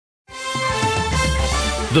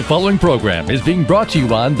The following program is being brought to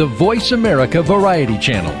you on the Voice America Variety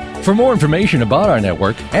Channel. For more information about our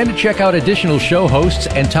network and to check out additional show hosts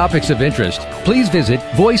and topics of interest, please visit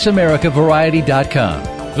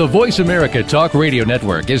voiceamericavariety.com. The Voice America Talk Radio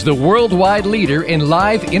Network is the worldwide leader in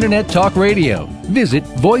live Internet talk radio. Visit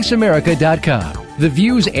voiceamerica.com. The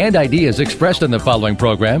views and ideas expressed on the following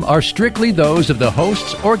program are strictly those of the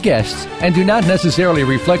hosts or guests and do not necessarily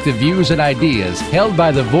reflect the views and ideas held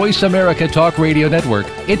by the Voice America Talk Radio Network,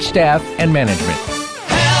 its staff, and management.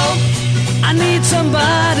 Help! I need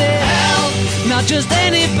somebody. Help! Not just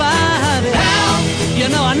anybody. Help! You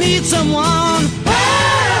know I need someone.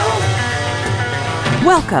 Help!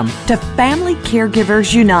 Welcome to Family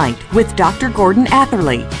Caregivers Unite with Dr. Gordon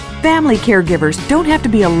Atherley. Family caregivers don't have to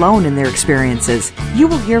be alone in their experiences. You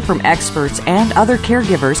will hear from experts and other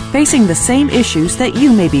caregivers facing the same issues that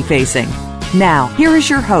you may be facing. Now, here is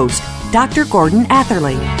your host, Dr. Gordon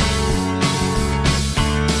Atherley.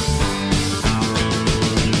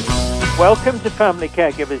 Welcome to Family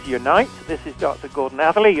Caregivers Unite. This is Dr. Gordon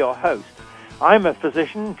Atherley, your host. I'm a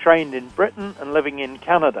physician trained in Britain and living in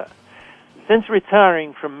Canada. Since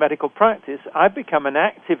retiring from medical practice, I've become an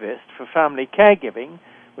activist for family caregiving,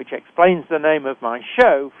 which explains the name of my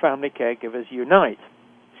show, Family Caregivers Unite.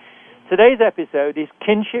 Today's episode is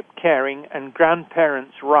Kinship, Caring, and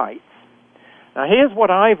Grandparents' Rights. Now, here's what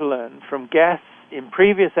I've learned from guests in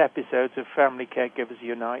previous episodes of Family Caregivers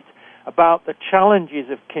Unite about the challenges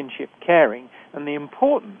of kinship caring and the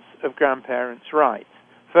importance of grandparents' rights.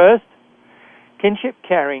 First, kinship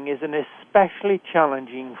caring is an especially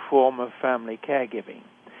challenging form of family caregiving.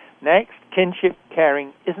 Next, kinship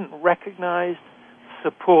caring isn't recognized,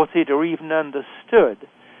 supported, or even understood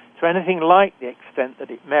to anything like the extent that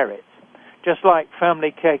it merits, just like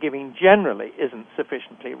family caregiving generally isn't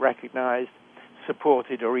sufficiently recognized,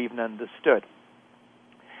 supported, or even understood.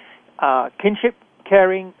 Kinship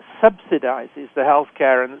caring subsidizes the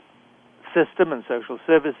healthcare system and social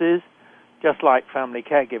services, just like family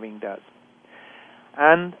caregiving does.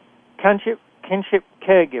 And kinship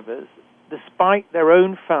caregivers, despite their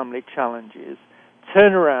own family challenges,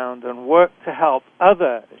 turn around and work to help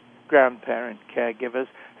other grandparent caregivers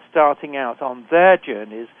starting out on their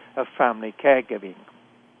journeys of family caregiving.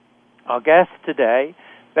 Our guests today,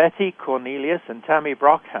 Betty, Cornelius, and Tammy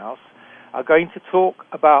Brockhaus, are going to talk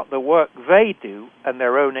about the work they do and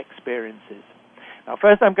their own experiences. Now,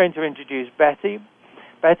 first I'm going to introduce Betty.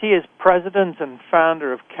 Betty is president and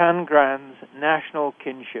founder of Cangrands National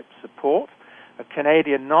Kinship Support, a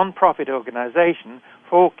Canadian non-profit organization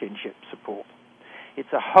for kinship support.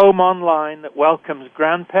 It's a home online that welcomes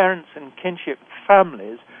grandparents and kinship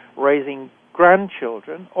families raising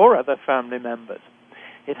grandchildren or other family members.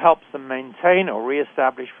 It helps them maintain or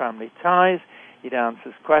reestablish family ties. It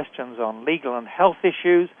answers questions on legal and health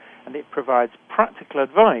issues, and it provides practical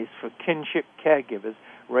advice for kinship caregivers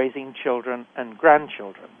raising children and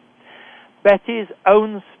grandchildren. Betty's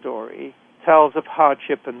own story tells of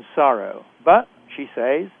hardship and sorrow, but, she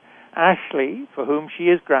says, Ashley, for whom she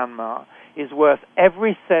is grandma, is worth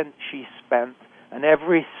every cent she spent and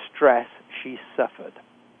every stress she suffered.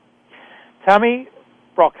 Tammy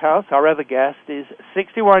Brockhaus, our other guest, is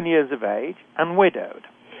 61 years of age and widowed.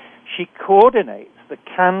 She coordinates the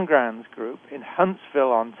Cangrands group in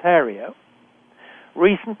Huntsville, Ontario.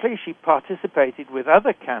 Recently, she participated with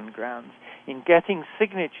other Cangrands in getting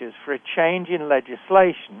signatures for a change in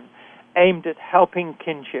legislation aimed at helping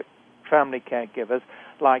kinship family caregivers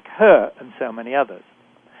like her and so many others.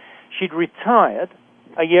 She'd retired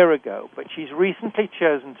a year ago, but she's recently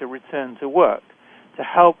chosen to return to work to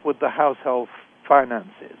help with the household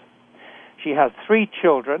finances. She has 3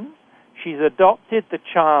 children. She's adopted the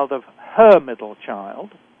child of her middle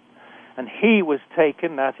child, and he was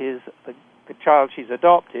taken, that is, the child she's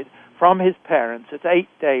adopted, from his parents at 8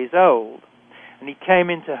 days old, and he came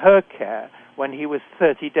into her care when he was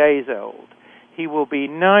 30 days old. He will be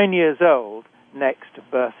 9 years old next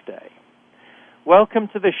birthday. Welcome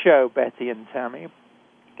to the show, Betty and Tammy.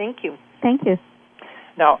 Thank you. Thank you.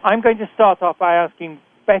 Now, I'm going to start off by asking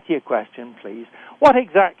Betty a question, please. What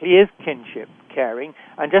exactly is kinship caring?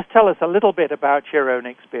 And just tell us a little bit about your own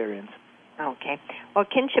experience. Okay. Well,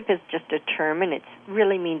 kinship is just a term, and it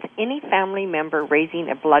really means any family member raising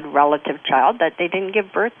a blood relative child that they didn't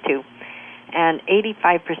give birth to. And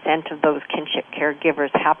 85% of those kinship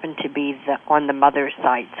caregivers happen to be on the mother's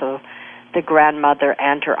side, so the grandmother,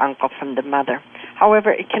 aunt, or uncle from the mother.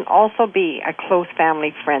 However, it can also be a close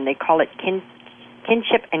family friend. They call it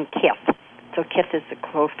kinship and kith. So kith is the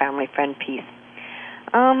close family friend piece.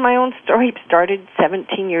 My own story started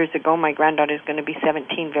 17 years ago. My granddaughter's going to be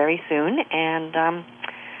 17 very soon. And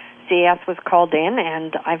CAS was called in,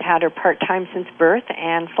 and I've had her part-time since birth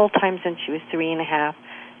and full-time since she was 3.5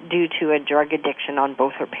 due to a drug addiction on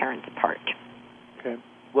both her parents' part. Okay.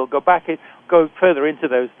 We'll go further into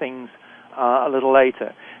those things a little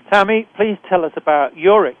later. Tammy, please tell us about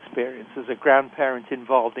your experience as a grandparent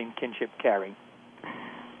involved in kinship caring.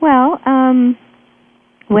 Well,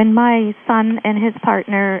 when my son and his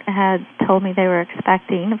partner had told me they were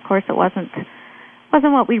expecting, of course it wasn't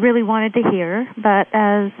what we really wanted to hear, but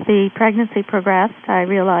as the pregnancy progressed, I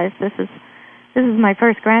realized this is my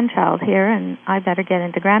first grandchild here, and I better get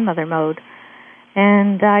into grandmother mode.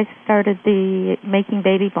 And I started making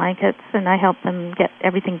baby blankets, and I helped them get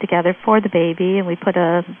everything together for the baby, and we put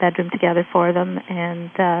a bedroom together for them.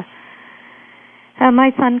 And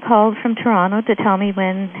my son called from Toronto to tell me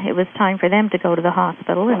when it was time for them to go to the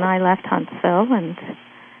hospital, and I left Huntsville. And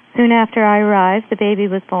soon after I arrived, the baby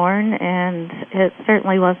was born, and it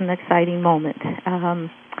certainly was an exciting moment.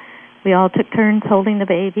 We all took turns holding the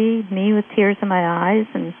baby, me with tears in my eyes,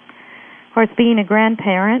 and of course, being a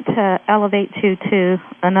grandparent elevates you to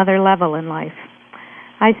another level in life.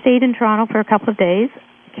 I stayed in Toronto for a couple of days,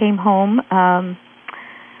 came home,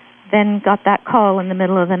 then got that call in the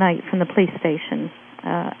middle of the night from the police station.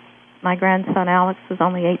 My grandson Alex was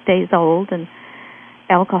only 8 days old, and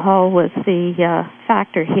alcohol was the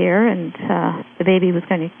factor here, and the baby was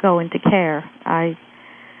going to go into care.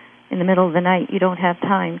 In the middle of the night, you don't have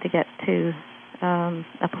time to get to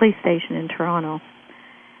a police station in Toronto.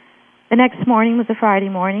 The next morning was a Friday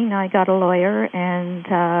morning. I got a lawyer and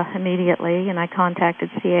immediately, and I contacted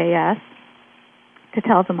CAS to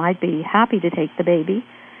tell them I'd be happy to take the baby.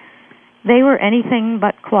 They were anything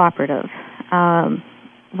but cooperative.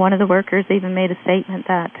 One of the workers even made a statement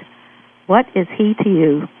that, "What is he to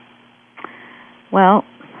you?" Well,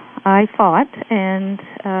 I fought, and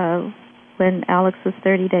when Alex was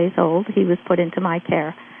 30 days old, he was put into my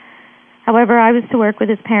care. However, I was to work with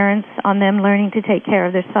his parents on them learning to take care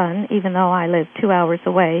of their son, even though I lived 2 hours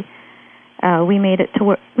away. We made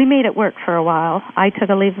it work for a while. I took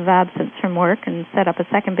a leave of absence from work and set up a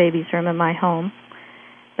second baby's room in my home.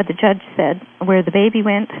 But the judge said, where the baby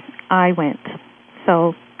went, I went.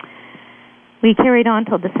 So we carried on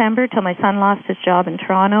till December, till my son lost his job in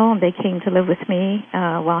Toronto, and they came to live with me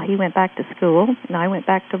while he went back to school, and I went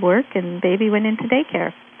back to work, and baby went into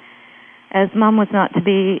daycare, as Mom was not to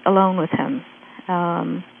be alone with him.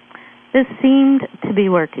 This seemed to be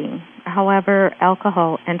working. However,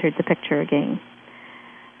 alcohol entered the picture again.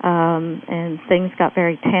 And things got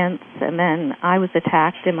very tense, and then I was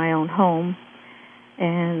attacked in my own home,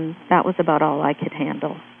 and that was about all I could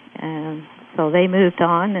handle. And so they moved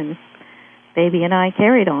on, and baby and I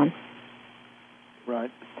carried on.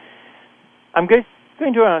 Right. I'm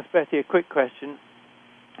going to ask Betty a quick question.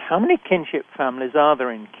 How many kinship families are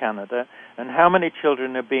there in Canada, and how many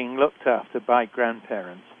children are being looked after by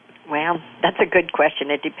grandparents? Well, that's a good question.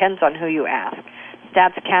 It depends on who you ask.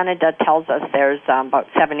 Stats Canada tells us there's about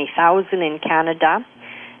 70,000 in Canada.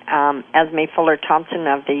 Esme Fuller-Thompson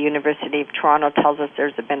of the University of Toronto tells us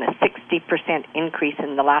there's been a 60% increase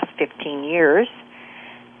in the last 15 years.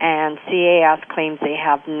 And CAS claims they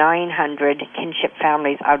have 900 kinship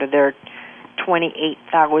families out of their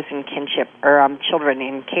 28,000 kinship children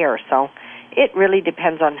in care. So it really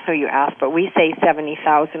depends on who you ask, but we say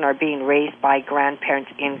 70,000 are being raised by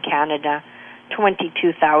grandparents in Canada,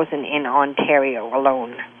 22,000 in Ontario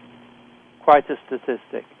alone. Quite a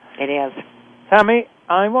statistic. It is. Tammy,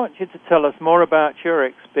 I want you to tell us more about your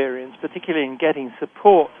experience, particularly in getting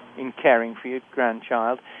support in caring for your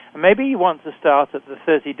grandchild. And maybe you want to start at the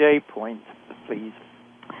 30-day point, please.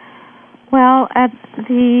 Well, at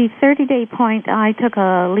the 30-day point, I took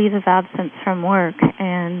a leave of absence from work,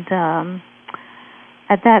 and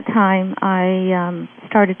at that time, I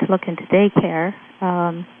started to look into daycare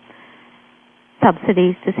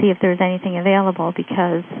subsidies to see if there was anything available,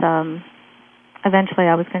 because eventually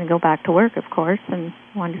I was going to go back to work, of course, and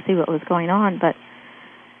wanted to see what was going on. But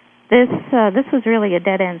this was really a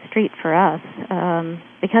dead-end street for us.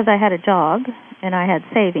 Because I had a job and I had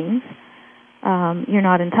savings, you're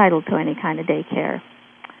not entitled to any kind of daycare.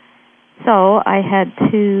 So I had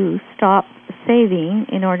to stop saving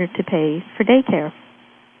in order to pay for daycare.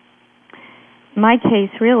 In my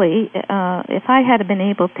case, really, if I had been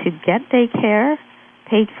able to get daycare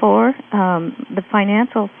paid for, the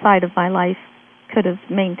financial side of my life could have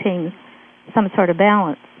maintained some sort of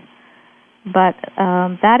balance. But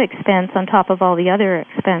that expense, on top of all the other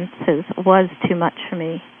expenses, was too much for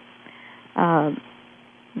me.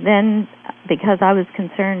 Then, because I was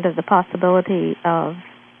concerned of the possibility of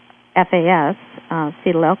FAS,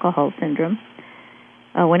 fetal alcohol syndrome,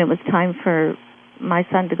 when it was time for my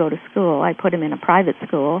son to go to school, I put him in a private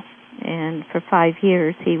school, And for 5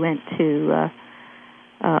 years, he went to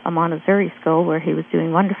a Montessori school where he was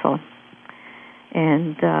doing wonderful.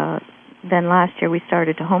 And then last year we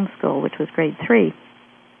started to homeschool, which was grade 3.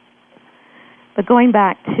 But going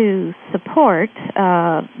back to support,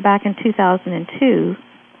 back in 2002,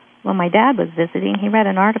 when my dad was visiting, he read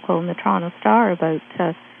an article in the Toronto Star about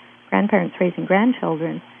grandparents raising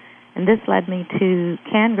grandchildren. And this led me to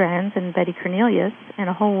Cangrands and Betty Cornelius and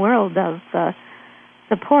a whole world of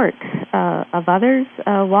support of others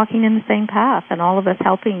walking in the same path, and all of us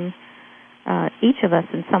helping each of us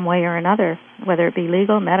in some way or another, whether it be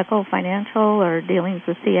legal, medical, financial, or dealings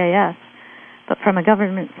with CAS. But from a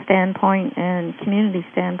government standpoint and community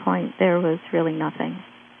standpoint, there was really nothing.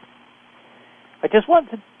 I just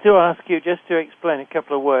wanted to ask you, just to explain a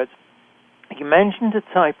couple of words. You mentioned a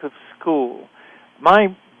type of school.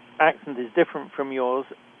 My accent is different from yours.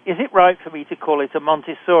 Is it right for me to call it a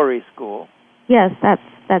Montessori school? Yes,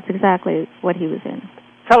 that's exactly what he was in.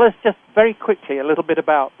 Tell us just very quickly a little bit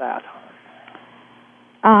about that.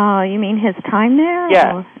 You mean his time there?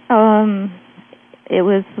 Yeah. It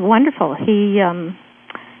was wonderful. He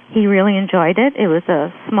really enjoyed it. It was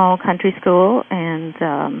a small country school, and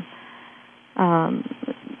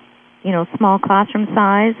small classroom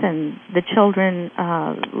size, and the children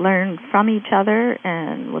learned from each other,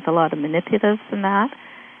 and with a lot of manipulatives and that,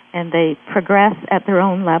 and they progress at their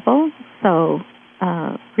own level. So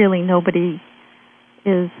really, nobody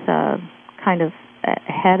is kind of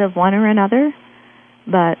ahead of one or another.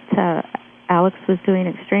 But Alex was doing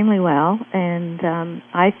extremely well, and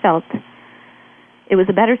I felt it was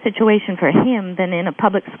a better situation for him than in a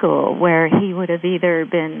public school where he would have either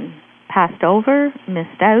been passed over,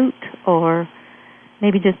 missed out, or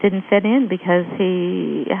maybe just didn't fit in because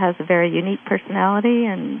he has a very unique personality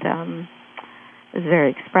and is very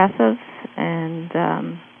expressive. And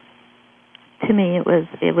to me, it was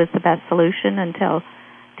the best solution until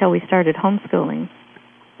we started homeschooling.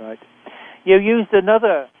 Right. You used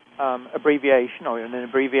another abbreviation, or an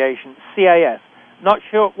abbreviation, CAS. Not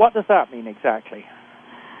sure, what does that mean exactly?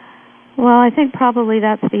 Well, I think probably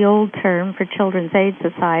that's the old term for Children's Aid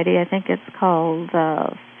Society. I think it's called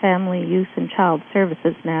Family, Youth, and Child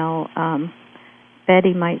Services now.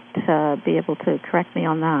 Betty might be able to correct me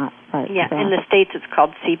on that. But, yeah, in the States it's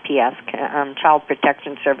called CPS, Child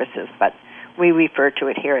Protection Services, but we refer to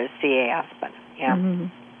it here as CAS. But yeah. Mm-hmm.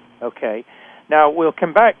 Okay. Now, we'll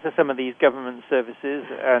come back to some of these government services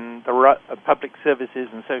and the public services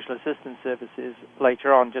and social assistance services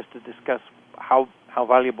later on, just to discuss how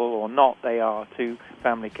valuable or not they are to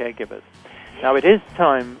family caregivers. Now, it is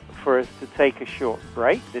time for us to take a short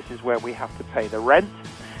break. This is where we have to pay the rent.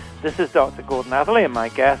 This is Dr. Gordon Atherley, and my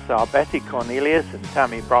guests are Betty Cornelius and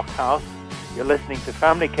Tammy Brockhaus. You're listening to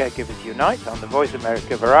Family Caregivers Unite on the Voice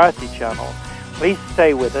America Variety Channel. Please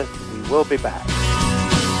stay with us. We will be back.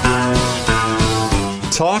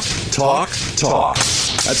 Talk, talk, talk.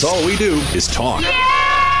 That's all we do is talk.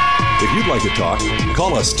 If you'd like to talk,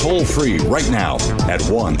 call us toll-free right now at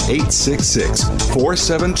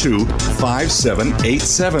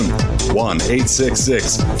 1-866-472-5787.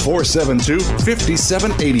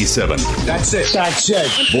 1-866-472-5787. That's it.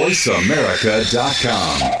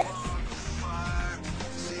 VoiceAmerica.com.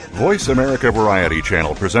 Voice America Variety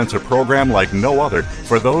Channel presents a program like no other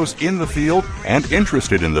for those in the field and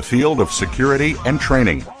interested in the field of security and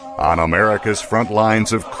training. On America's front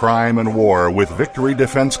lines of crime and war with Victory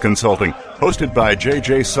Defense Consulting, hosted by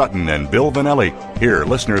J.J. Sutton and Bill Vanelli. Here,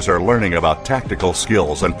 listeners are learning about tactical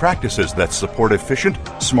skills and practices that support efficient,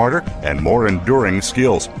 smarter, and more enduring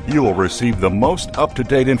skills. You will receive the most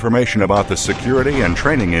up-to-date information about the security and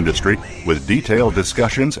training industry with detailed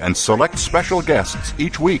discussions and select special guests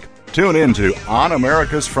each week. Tune in to On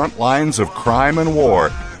America's Front Lines of Crime and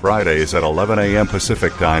War, Fridays at 11 a.m.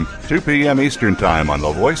 Pacific Time, 2 p.m. Eastern Time on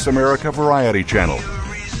the Voice America Variety Channel.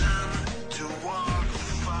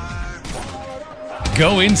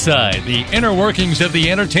 Go inside the inner workings of the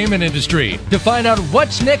entertainment industry to find out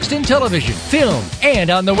what's next in television, film, and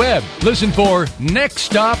on the web. Listen for Next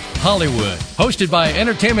Stop Hollywood, hosted by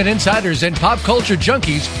entertainment insiders and pop culture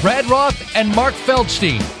junkies Brad Roth and Mark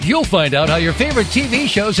Feldstein. You'll find out how your favorite TV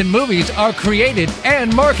shows and movies are created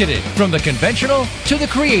and marketed, from the conventional to the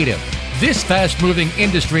creative. This fast-moving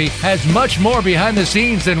industry has much more behind the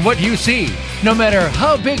scenes than what you see. No matter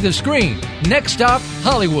how big the screen, Next Stop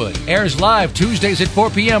Hollywood airs live Tuesdays at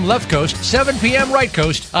 4 p.m. left coast, 7 p.m. right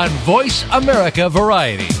coast on Voice America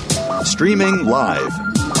Variety. Streaming live,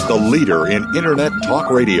 the leader in Internet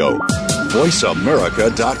talk radio,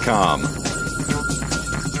 VoiceAmerica.com.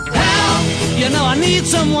 Help! You know I need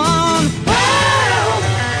someone. Help!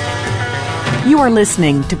 You are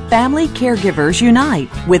listening to Family Caregivers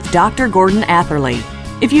Unite with Dr. Gordon Atherley.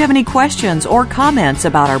 If you have any questions or comments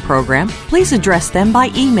about our program, please address them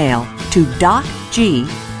by email to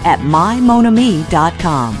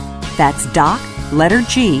docg@mymonami.com. That's doc, letter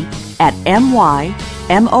G, at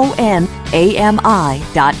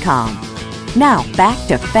mymonami.com. Now, back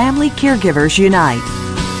to Family Caregivers Unite.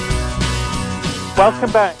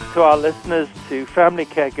 Welcome back to our listeners to Family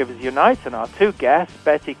Caregivers Unite and our two guests,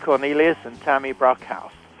 Betty Cornelius and Tammy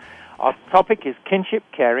Brockhaus. Our topic is kinship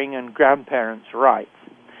caring and grandparents' rights.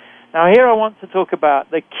 Now here I want to talk about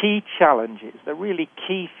the key challenges, the really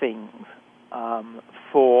key things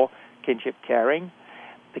for kinship caring,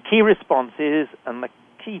 the key responses and the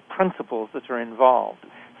key principles that are involved.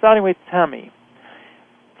 Starting with Tammy.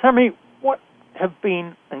 Tammy, what have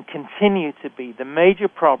been and continue to be the major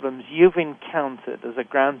problems you've encountered as a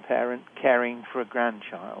grandparent caring for a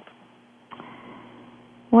grandchild?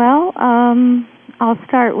 Well, I'll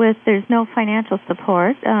start with there's no financial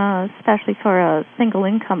support, especially for a single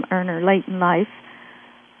income earner late in life.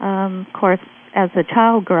 Of course, as the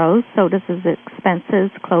child grows, so does his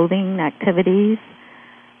expenses, clothing, activities.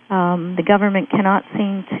 The government cannot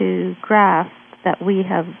seem to grasp that we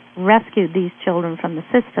have rescued these children from the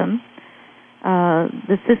system.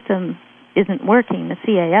 The system isn't working. The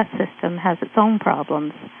CAS system has its own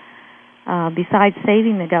problems. Besides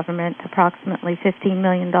saving the government approximately $15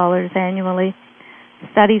 million annually,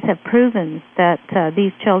 studies have proven that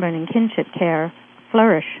these children in kinship care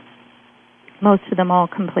flourish. Most of them all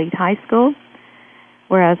complete high school,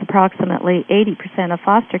 whereas approximately 80% of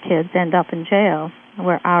foster kids end up in jail,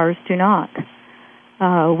 where ours do not.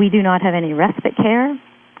 We do not have any respite care.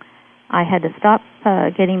 I had to stop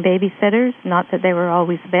getting babysitters, not that they were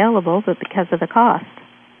always available, but because of the cost.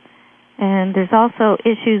 And there's also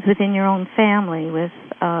issues within your own family with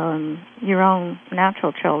your own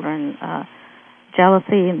natural children,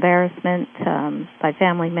 jealousy, embarrassment by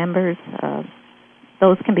family members.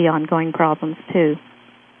 Those can be ongoing problems, too.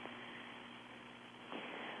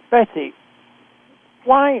 Betty,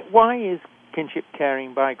 why is kinship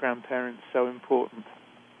caring by grandparents so important?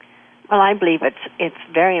 Well, I believe it's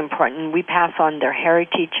very important. We pass on their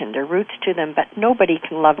heritage and their roots to them, but nobody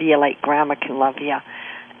can love you like Grandma can love you.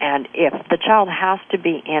 And if the child has to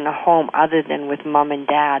be in a home other than with Mom and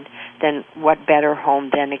Dad, then what better home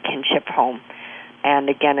than a kinship home? And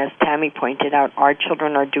again, as Tammy pointed out, our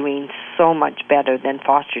children are doing so much better than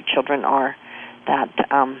foster children are, that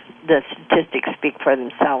the statistics speak for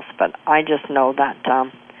themselves. But I just know that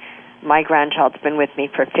my grandchild's been with me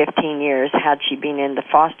for 15 years. Had she been in the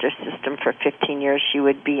foster system for 15 years, she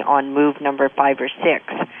would be on move number 5 or 6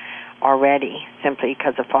 already, simply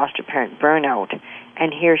because of foster parent burnout.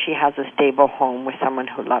 And here she has a stable home with someone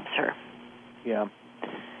who loves her. Yeah.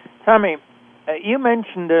 Tammy, you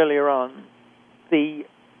mentioned earlier on you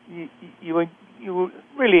were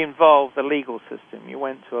really involved the legal system. You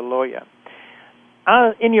went to a lawyer.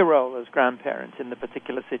 In your role as grandparent in the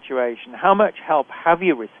particular situation, how much help have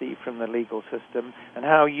you received from the legal system, and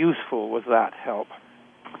how useful was that help?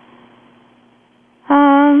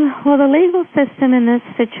 Well, the legal system in this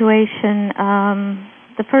situation,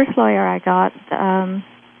 the first lawyer I got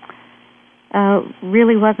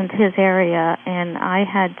really wasn't his area, and I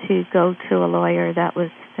had to go to a lawyer that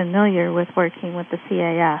was familiar with working with the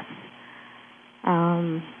CAS.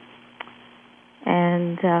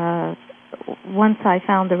 Once I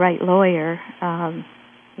found the right lawyer,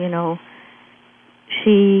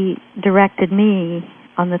 she directed me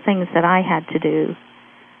on the things that I had to do.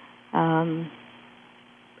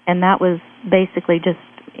 And that was basically just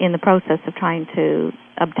in the process of trying to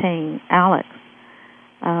obtain Alex.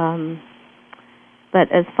 But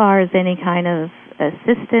as far as any kind of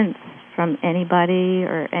assistance from anybody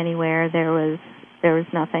or anywhere, there was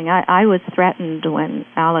nothing. I was threatened when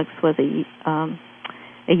Alex was a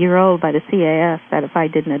year old by the CAS that if I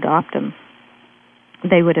didn't adopt him,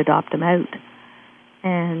 they would adopt him out.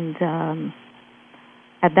 And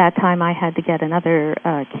at that time, I had to get another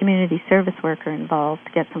community service worker involved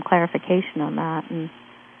to get some clarification on that. And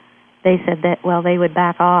they said that, well, they would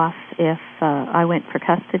back off if I went for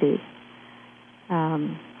custody.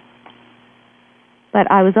 But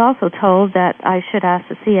I was also told that I should ask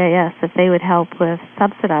the CAS if they would help with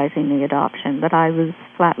subsidizing the adoption, but I was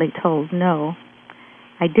flatly told no.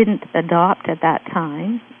 I didn't adopt at that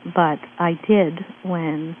time, but I did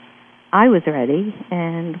when I was ready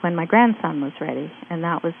and when my grandson was ready, and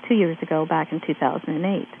that was 2 years ago, back in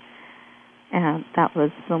 2008. And that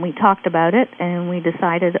was when we talked about it, and we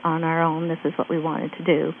decided on our own this is what we wanted to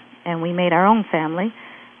do. And we made our own family.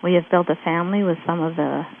 We have built a family with some of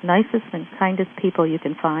the nicest and kindest people you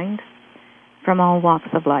can find. from all walks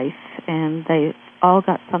of life, and they all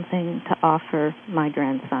got something to offer my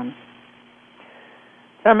grandson.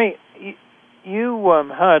 Tammy, you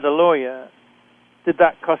hired a lawyer. Did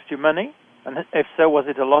that cost you money? And if so, was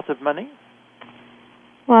it a lot of money?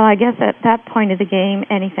 Well, I guess at that point of the game,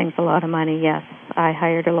 anything's a lot of money, yes. I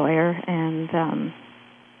hired a lawyer, and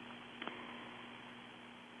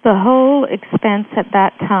the whole expense at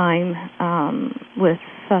that time with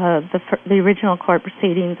the original court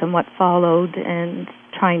proceedings and what followed and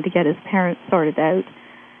trying to get his parents sorted out,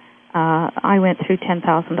 I went through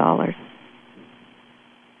 $10,000.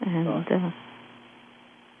 And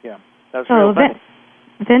yeah, that's real money.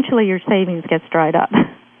 Eventually your savings gets dried up.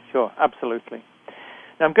 Sure, absolutely.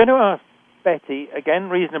 Now I'm going to ask Betty, again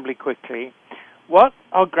reasonably quickly, what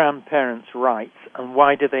are grandparents' rights and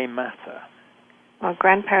why do they matter? Well,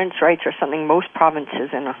 grandparents' rights are something most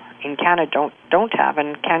provinces in Canada don't have,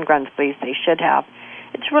 and Cangrands believes they should have.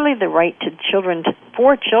 It's really the right to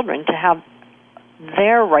for children to have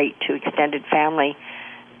their right to extended family.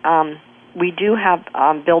 We do have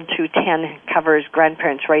Bill 210 covers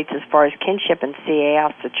grandparents' rights as far as kinship and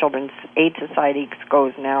CAS, the Children's Aid Society,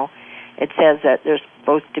 goes now. It says that there's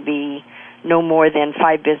supposed to be no more than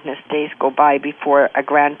 5 business days go by before a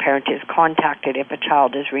grandparent is contacted if a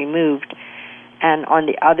child is removed. And on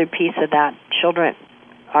the other piece of that,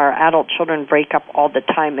 our adult children break up all the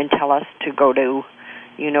time and tell us to go to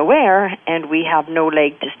where, and we have no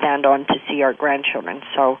leg to stand on to see our grandchildren.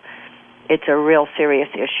 So it's a real serious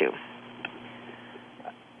issue.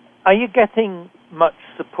 Are you getting much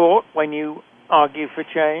support when you argue for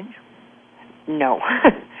change? No.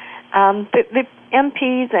 The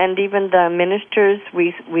MPs and even the ministers,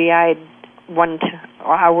 we had 1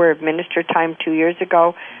 hour of minister time 2 years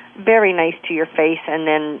ago, very nice to your face, and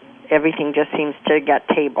then everything just seems to get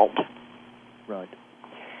tabled. Right.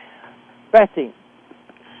 Betty,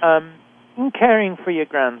 in caring for your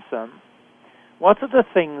grandson, what are the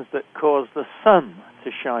things that cause the sun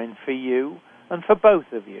to shine for you and for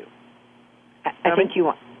both of you? I think you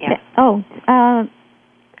want... Yeah.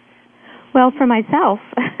 Well, for myself,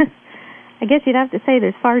 I guess you'd have to say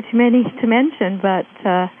there's far too many to mention, but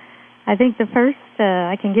I think the first,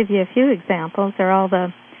 I can give you a few examples. They're all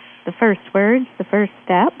the first words, the first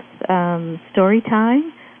steps, story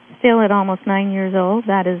time. Still at almost 9 years old,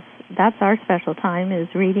 that's our special time, is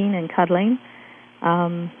reading and cuddling.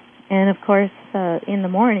 And of course, in the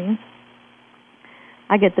morning,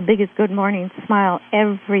 I get the biggest good morning smile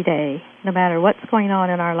every day, no matter what's going on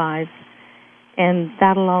in our lives. And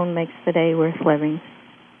that alone makes the day worth living.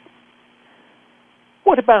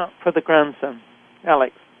 What about for the grandson,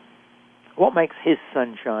 Alex? What makes his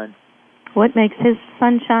sunshine? What makes his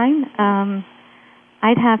sunshine?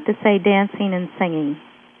 I'd have to say dancing and singing.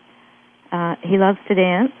 He loves to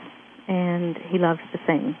dance, and he loves to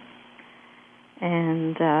sing.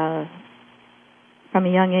 And from a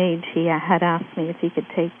young age, he had asked me if he could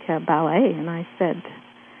take ballet, and I said,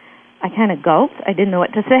 I kind of gulped. I didn't know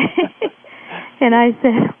what to say. And I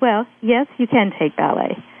said, well, yes, you can take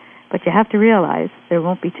ballet, but you have to realize there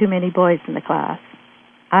won't be too many boys in the class.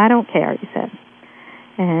 I don't care, he said.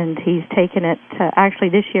 And he's taken it, actually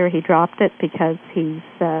this year he dropped it because he's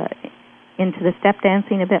into the step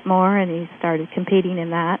dancing a bit more, and he started competing in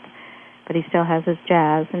that, but he still has his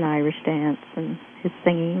jazz and Irish dance and his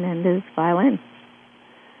singing and his violin.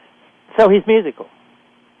 So he's musical?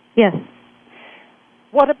 Yes.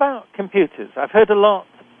 What about computers? I've heard a lot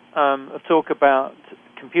of talk about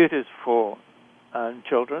computers for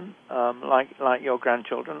children, like your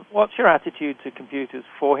grandchildren. What's your attitude to computers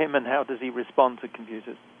for him, and how does he respond to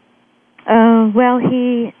computers? Well,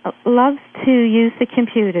 he loves to use the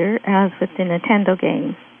computer as with the Nintendo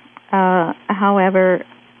game. However,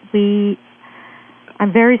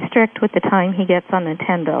 I'm very strict with the time he gets on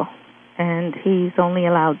Nintendo, and he's only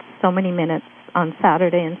allowed so many minutes on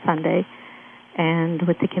Saturday and Sunday. And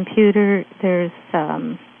with the computer, there's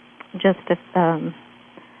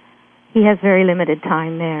he has very limited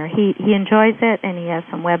time there. He enjoys it, and he has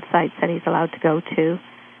some websites that he's allowed to go to.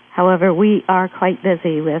 However, we are quite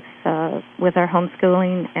busy with our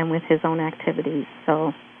homeschooling and with his own activities,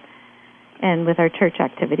 and with our church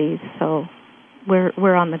activities. So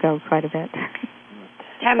we're on the go quite a bit.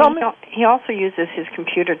 Tammy, he also uses his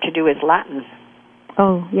computer to do his Latin.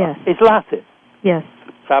 Oh, yes. His Latin? Yes.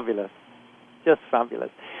 Fabulous. Just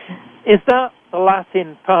fabulous. Is that the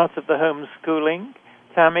Latin part of the homeschooling,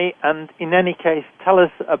 Tammy? And in any case, tell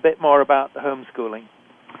us a bit more about the homeschooling.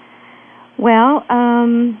 Well,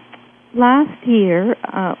 last year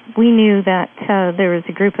we knew that there was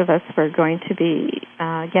a group of us who were going to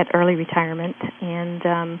get early retirement,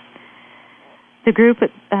 and the group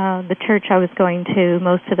at the church I was going to,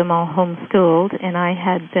 most of them all homeschooled, and I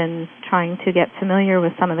had been trying to get familiar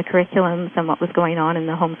with some of the curriculums and what was going on in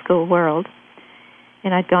the homeschool world.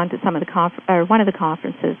 And I'd gone to some of the one of the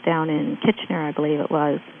conferences down in Kitchener, I believe it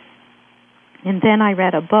was. And then I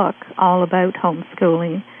read a book all about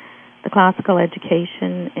homeschooling, the classical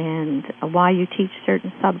education, and why you teach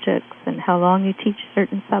certain subjects and how long you teach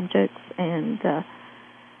certain subjects. And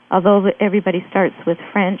although everybody starts with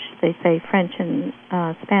French, they say French and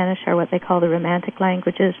Spanish are what they call the Romantic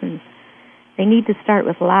languages, and they need to start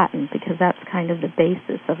with Latin because that's kind of the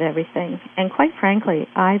basis of everything. And quite frankly,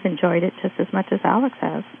 I've enjoyed it just as much as Alex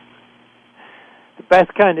has. The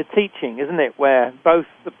best kind of teaching, isn't it, where both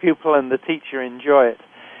the pupil and the teacher enjoy it.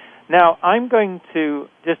 Now, I'm going to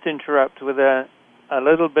just interrupt with a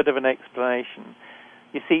little bit of an explanation.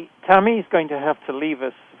 You see, Tammy is going to have to leave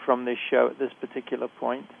us from this show at this particular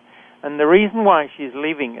point. And the reason why she's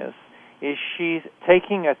leaving us is she's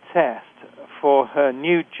taking a test for her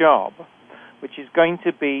new job, which is going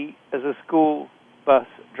to be as a school bus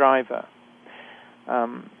driver.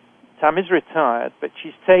 Tammy's retired, but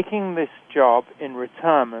she's taking this job in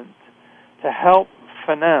retirement to help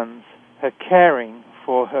finance her caring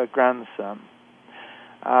for her grandson.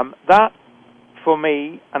 That, for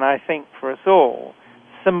me, and I think for us all,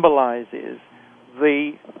 symbolizes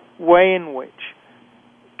the way in which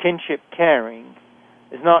kinship caring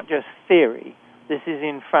is not just theory. This is,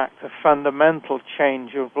 in fact, a fundamental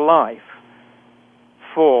change of life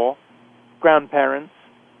for grandparents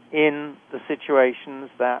in the situations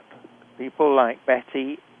that people like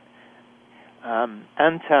Betty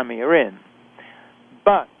and Tammy are in.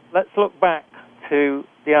 But let's look back to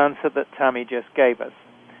the answer that Tammy just gave us.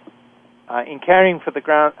 In caring for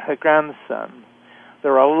her grandson,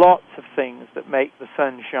 there are lots of things that make the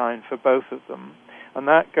sun shine for both of them, and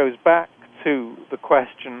that goes back to the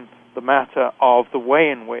question, the matter of the way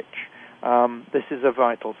in which this is a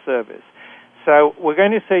vital service. So we're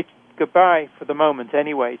going to say goodbye for the moment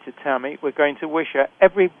anyway to Tammy. We're going to wish her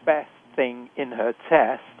every best thing in her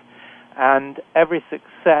test and every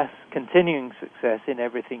success, continuing success in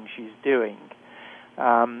everything she's doing.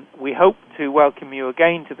 We hope to welcome you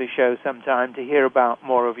again to the show sometime to hear about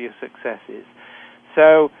more of your successes.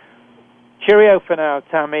 So cheerio for now,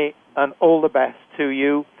 Tammy, and all the best to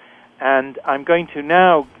you. And I'm going to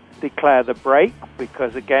now declare the break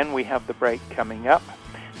because, again, we have the break coming up.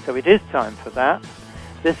 So it is time for that.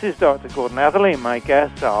 This is Dr. Gordon Atherley, and my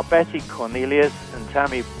guests are Betty Cornelius and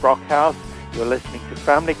Tammy Brockhaus. You're listening to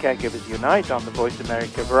Family Caregivers Unite on the Voice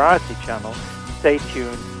America Variety Channel. Stay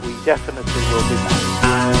tuned. We definitely will be back.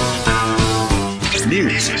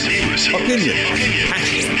 News, opinion,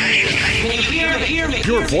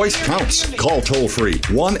 your voice counts. Call toll-free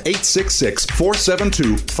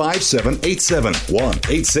 1-866-472-5787.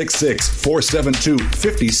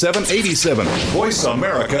 1-866-472-5787.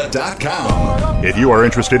 VoiceAmerica.com. If you are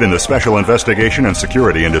interested in the special investigation and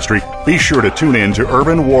security industry, be sure to tune in to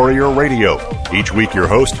Urban Warrior Radio. Each week, your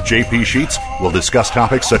host, J.P. Sheets, will discuss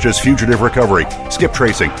topics such as fugitive recovery, skip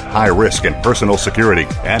tracing, high risk and personal security,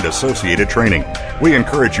 and associated training. We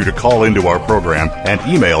encourage you to call into our program and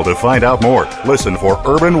email to find out more. Listen for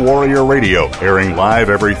Urban Warrior Radio, airing live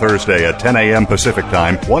every Thursday at 10 a.m. Pacific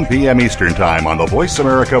Time, 1 p.m. Eastern Time on the Voice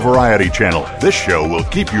America Variety Channel. This show will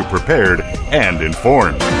keep you prepared and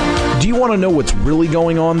informed. Do you want to know what's really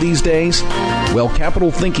going on these days? Well,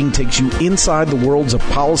 Capital Thinking takes you inside the worlds of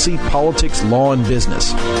policy, politics, law, and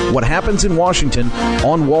business. What happens in Washington,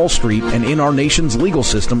 on Wall Street, and in our nation's legal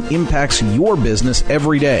system impacts your business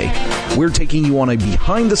every day. We're taking you on a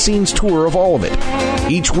behind-the-scenes tour of all of it.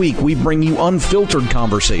 Each week, we bring you unfiltered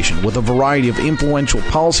conversation with a variety of influential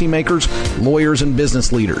policymakers, lawyers, and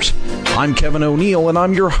business leaders. I'm Kevin O'Neill, and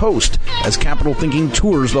I'm your host as Capital Thinking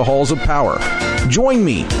tours the halls of power. Join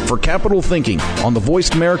me for Capital Thinking on the Voice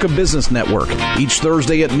America Business Network each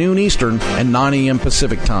Thursday at noon Eastern and 9 a.m.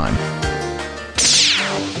 Pacific Time.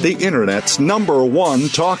 The Internet's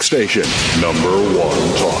 #1 talk station.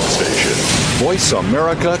 #1 talk station.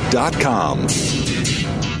 VoiceAmerica.com.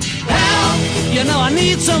 Help! You know I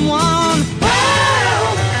need someone.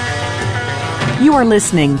 Help! You are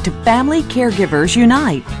listening to Family Caregivers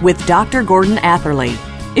Unite with Dr. Gordon Atherley.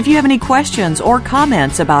 If you have any questions or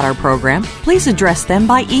comments about our program, please address them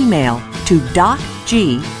by email to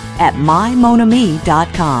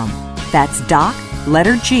docg@mymonami.com. That's doc,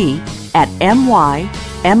 letter G, at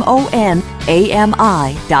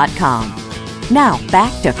mymonami.com. Now,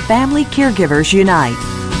 back to Family Caregivers Unite.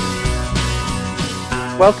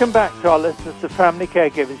 Welcome back to our listeners to Family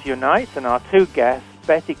Caregivers Unite and our two guests,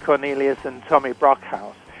 Betty Cornelius and Tammy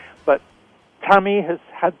Brockhaus. But Tammy has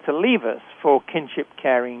had to leave us for kinship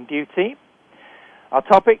caring duty. Our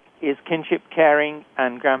topic is kinship caring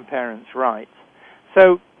and grandparents' rights.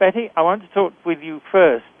 So, Betty, I want to talk with you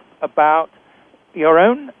first about your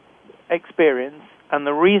own experience and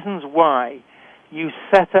the reasons why you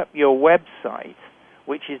set up your website,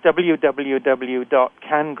 which is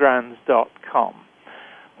www.cangrands.com.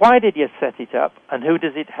 Why did you set it up, and who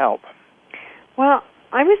does it help? Well,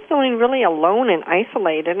 I was feeling really alone and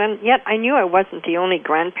isolated, and yet I knew I wasn't the only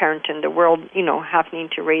grandparent in the world, having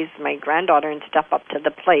to raise my granddaughter and step up to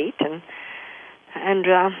the plate. And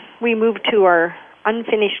we moved to our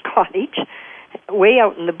unfinished cottage way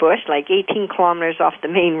out in the bush, like 18 kilometers off the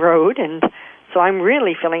main road, and so I'm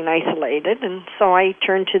really feeling isolated. And so I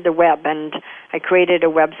turned to the web, and I created a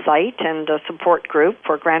website and a support group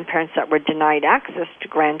for grandparents that were denied access to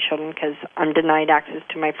grandchildren, because I'm denied access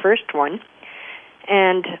to my first one,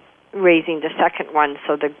 and raising the second one.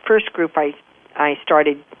 So the first group I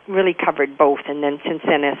started really covered both, and then since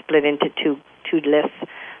then I split into two lists.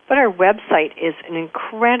 But our website is an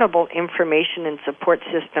incredible information and support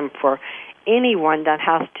system for anyone that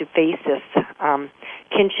has to face this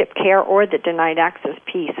kinship care or the denied access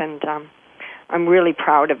piece, and I'm really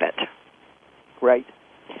proud of it. Great.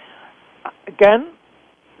 Again,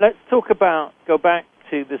 let's go back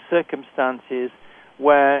to the circumstances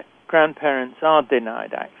where grandparents are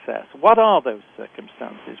denied access. What are those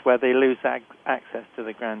circumstances where they lose access to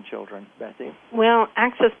the grandchildren, Betty? Well,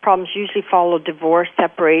 access problems usually follow divorce,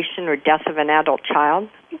 separation, or death of an adult child.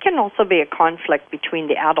 It can also be a conflict between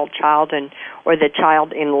the adult child or the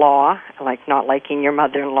child-in-law, like not liking your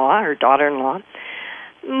mother-in-law or daughter-in-law.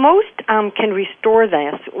 Most can restore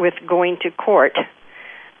this with going to court.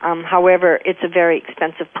 However, it's a very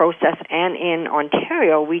expensive process, and in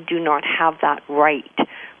Ontario, we do not have that right.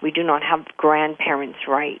 We do not have grandparents'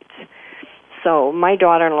 rights. So my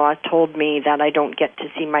daughter-in-law told me that I don't get to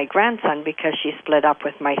see my grandson because she split up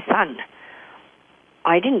with my son.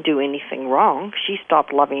 I didn't do anything wrong. She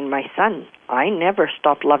stopped loving my son. I never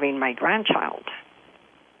stopped loving my grandchild.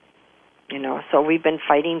 So we've been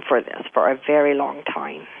fighting for this for a very long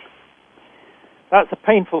time. That's a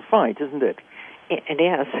painful fight, isn't it? It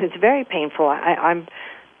is. It's very painful. I'm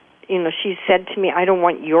she said to me, I don't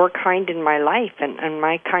want your kind in my life. And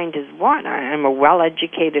my kind is what? I'm a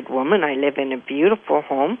well-educated woman. I live in a beautiful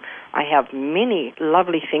home. I have many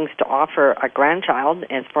lovely things to offer a grandchild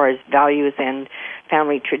as far as values and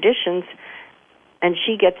family traditions, and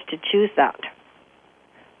she gets to choose that.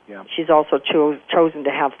 Yeah. She's also chosen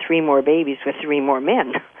to have 3 more babies with 3 more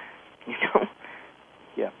men.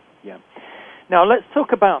 Yeah. Now, let's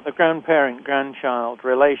talk about the grandparent-grandchild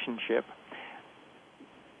relationship.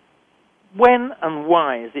 When and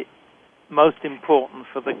why is it most important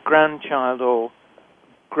for the grandchild or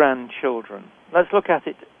grandchildren? Let's look at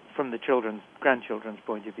it from the grandchildren's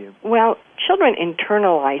point of view. Well, children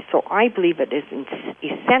internalize, so I believe it is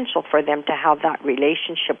essential for them to have that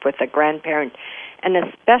relationship with a grandparent, and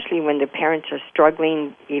especially when the parents are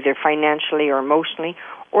struggling either financially or emotionally,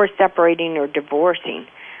 or separating or divorcing.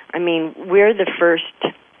 I mean, we're the first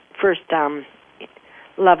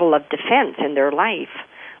level of defense in their life,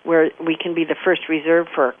 where we can be the first reserve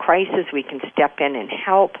for a crisis. We can step in and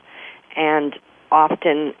help, and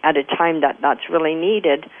often at a time that's really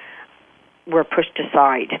needed, we're pushed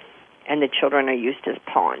aside, and the children are used as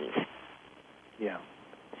pawns. Yeah.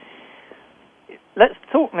 Let's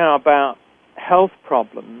talk now about health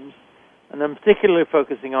problems, and I'm particularly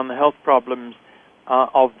focusing on the health problems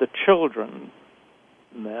of the children,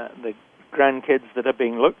 the grandkids that are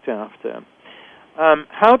being looked after.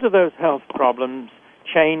 How do those health problems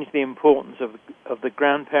change the importance of the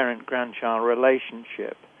grandparent-grandchild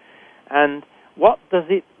relationship? And what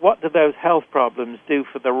do those health problems do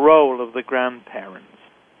for the role of the grandparent?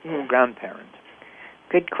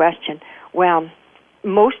 Good question. Well,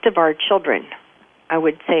 most of our children, I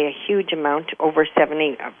would say a huge amount, over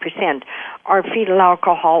 70%, are fetal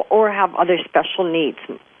alcohol or have other special needs.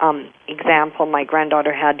 Example, my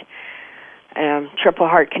granddaughter had triple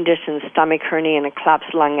heart condition, stomach hernia, and a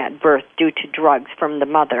collapsed lung at birth due to drugs from the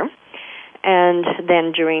mother. And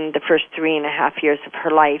then during the first 3.5 years of her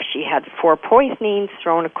life, she had 4 poisonings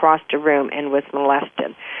thrown across the room and was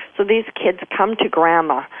molested. So these kids come to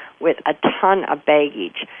Grandma with a ton of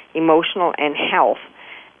baggage, emotional and health.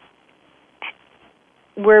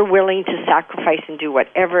 We're willing to sacrifice and do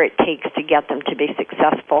whatever it takes to get them to be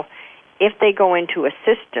successful. If they go into a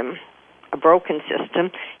system, a broken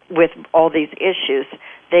system, with all these issues,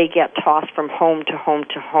 they get tossed from home to home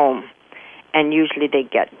to home, and usually they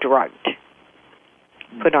get drugged,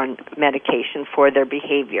 put on medication for their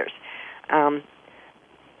behaviors. The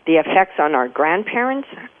effects on our grandparents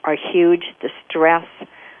are huge. The stress,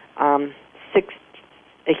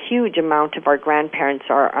 a huge amount of our grandparents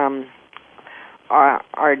have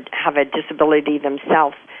a disability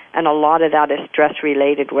themselves, and a lot of that is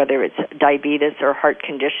stress-related, whether it's diabetes or heart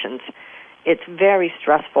conditions. It's very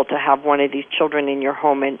stressful to have one of these children in your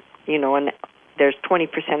home, and there's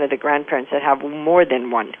 20% of the grandparents that have more than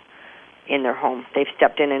one in their home. They've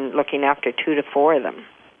stepped in and looking after 2 to 4 of them.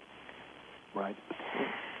 Right.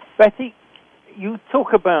 Betty, you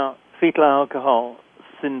talk about fetal alcohol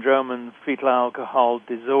syndrome and fetal alcohol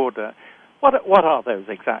disorder. What are those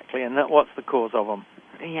exactly, and what's the cause of them?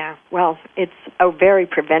 Yeah, well, it's a very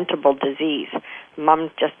preventable disease.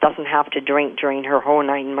 Mom just doesn't have to drink during her whole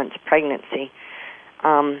 9 months pregnancy.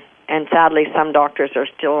 And sadly, some doctors are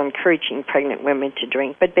still encouraging pregnant women to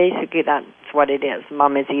drink, but basically that's what it is.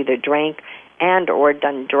 Mom has either drank and or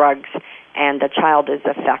done drugs, and the child is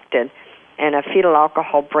affected. And a fetal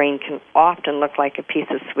alcohol brain can often look like a piece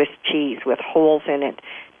of Swiss cheese with holes in it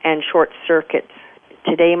and short circuits.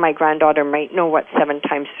 Today, my granddaughter might know what 7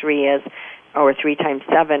 times 3 is, or 3 times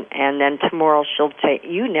 7, and then tomorrow she'll say,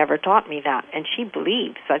 "You never taught me that," and she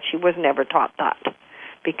believes that she was never taught that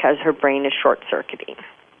because her brain is short-circuiting.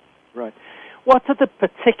 Right. What are the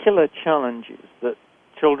particular challenges that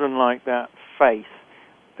children like that face,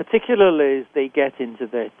 particularly as they get into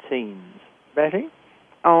their teens? Betty?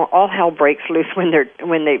 Oh, all hell breaks loose when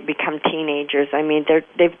they become teenagers. I mean,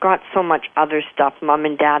 they've got so much other stuff. Mom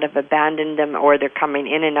and Dad have abandoned them, or they're coming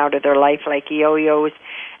in and out of their life like yo-yos,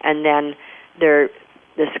 and then the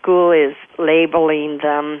school is labeling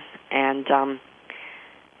them, and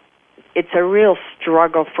it's a real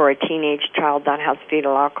struggle for a teenage child that has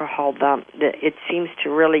fetal alcohol. It seems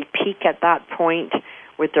to really peak at that point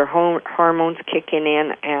with their hormones kicking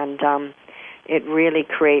in, and it really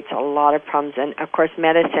creates a lot of problems. And, of course,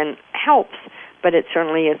 medicine helps, but it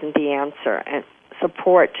certainly isn't the answer. And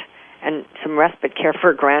support and some respite care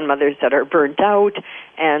for grandmothers that are burnt out,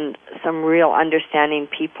 and some real understanding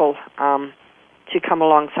people to come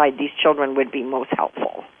alongside these children would be most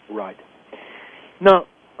helpful. Right. Now,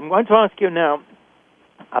 I'm going to ask you now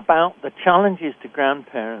about the challenges to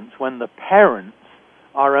grandparents when the parents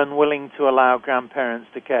are unwilling to allow grandparents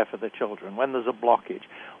to care for the children, when there's a blockage.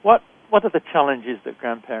 What are the challenges that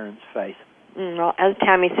grandparents face? Well, as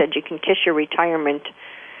Tammy said, you can kiss your retirement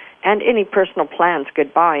and any personal plans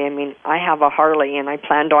goodbye. I mean, I have a Harley, and I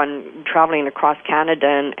planned on traveling across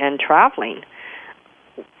Canada and traveling.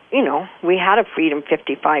 We had a Freedom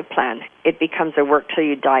 55 plan. It becomes a work till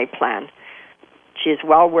you die plan. She is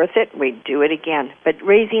well worth it. We'd do it again. But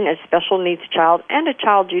raising a special needs child and a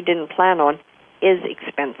child you didn't plan on is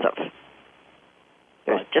expensive.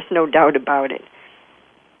 There's just no doubt about it.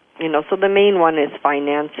 So the main one is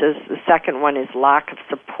finances. The second one is lack of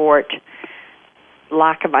support,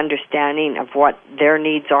 lack of understanding of what their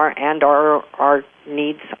needs are and our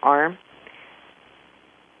needs are.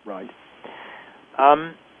 Right.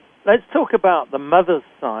 Let's talk about the mother's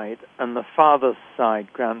side and the father's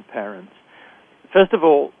side grandparents. First of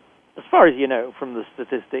all, as far as you know from the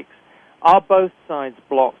statistics, are both sides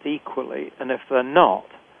blocked equally? And if they're not,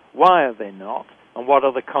 why are they not? And what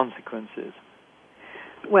are the consequences?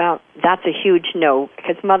 Well, that's a huge no,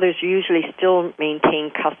 because mothers usually still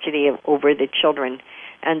maintain custody over the children,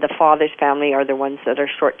 and the father's family are the ones that are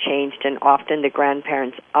shortchanged, and often the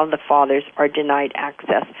grandparents of the fathers are denied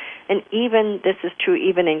access. And this is true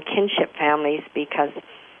even in kinship families, because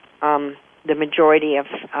the majority of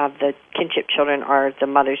the kinship children are the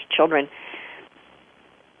mother's children.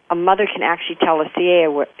 A mother can actually tell a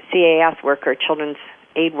CAS worker, children's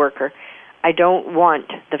aid worker, "I don't want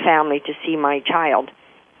the family to see my child,"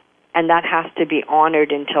 and that has to be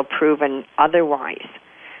honored until proven otherwise.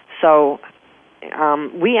 So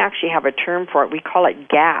we actually have a term for it. We call it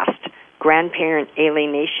GAST, Grandparent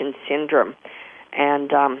Alienation Syndrome.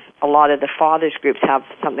 And a lot of the fathers groups have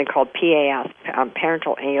something called PAS,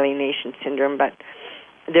 Parental Alienation Syndrome, but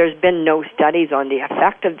there's been no studies on the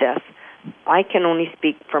effect of this. I can only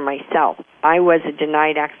speak for myself. I was a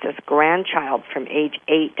denied access grandchild from age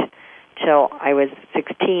 8 till I was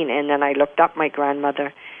 16, and then I looked up my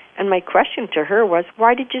grandmother, and my question to her was,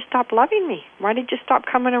 "Why did you stop loving me? Why did you stop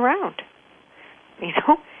coming around?"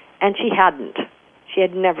 And she hadn't. She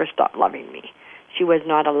had never stopped loving me. She was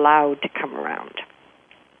not allowed to come around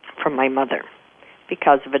from my mother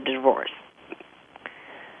because of a divorce.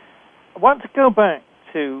 I want to go back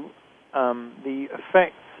to the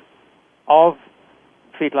effects of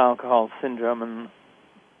fetal alcohol syndrome and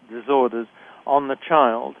disorders on the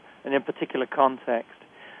child, and in particular context.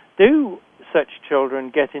 Do such children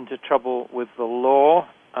get into trouble with the law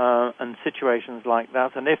and situations like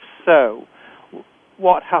that? And if so,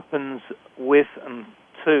 what happens with and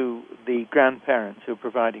to the grandparents who are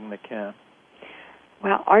providing the care?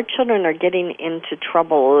 Well, our children are getting into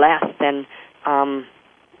trouble less than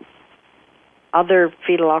other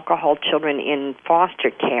fetal alcohol children in foster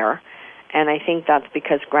care, and I think that's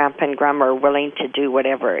because Grandpa and Grandma are willing to do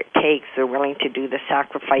whatever it takes. They're willing to do the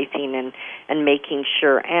sacrificing and making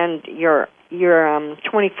sure. And you're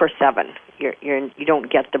 24/7. You don't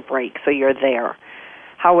get the break, so you're there.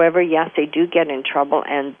 However, yes, they do get in trouble,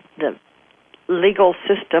 and the legal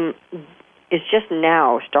system is just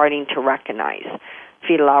now starting to recognize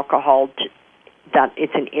fetal alcohol, that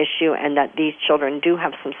it's an issue, and that these children do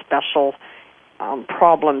have some special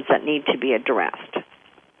problems that need to be addressed.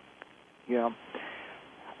 Yeah.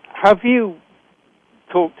 Have you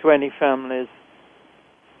talked to any families,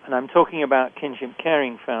 and I'm talking about kinship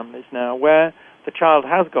caring families now, where the child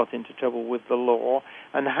has got into trouble with the law,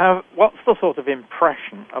 and what's the sort of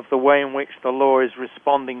impression of the way in which the law is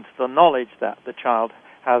responding to the knowledge that the child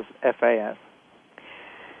has FAS?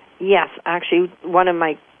 Yes, actually, one of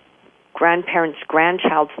my grandparents'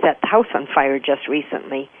 grandchild set the house on fire just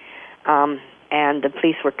recently, and the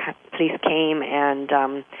police came,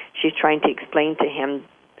 and she's trying to explain to him,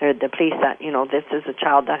 or the police, that this is a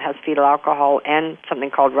child that has fetal alcohol and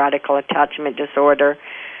something called radical attachment disorder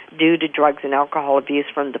due to drugs and alcohol abuse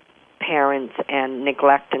from the parents and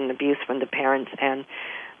neglect and abuse from the parents. And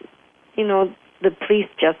the police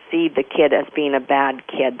just see the kid as being a bad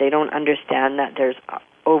kid. They don't understand that there's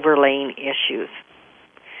overlaying issues.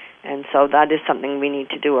 And so that is something we need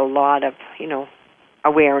to do a lot of,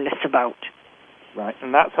 awareness about. Right,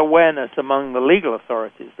 and that's awareness among the legal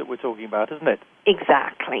authorities that we're talking about, isn't it?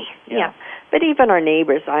 Exactly. Yeah. But even our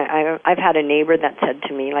neighbors, I've had a neighbor that said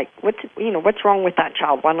to me, like, what's wrong with that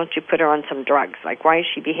child? Why don't you put her on some drugs? Like, why is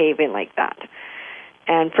she behaving like that?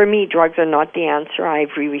 And for me, drugs are not the answer.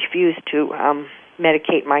 I've refused to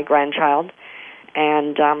medicate my grandchild,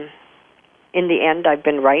 and in the end, I've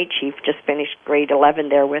been right. She just finished grade 11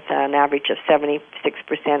 there with an average of 76%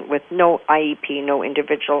 with no IEP, no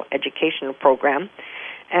individual educational program.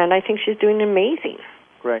 And I think she's doing amazing.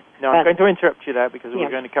 Great. Now, I'm going to interrupt you there because we're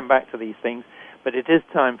going to come back to these things. But it is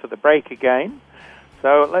time for the break again.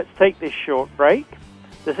 So let's take this short break.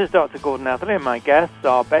 This is Dr. Gordon Atherley, and my guests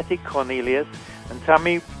are Betty Cornelius and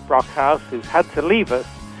Tammy Brockhaus, who's had to leave us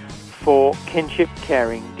for kinship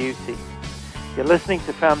caring duty. You're listening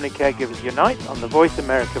to Family Caregivers Unite on the Voice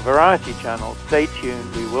America Variety Channel. Stay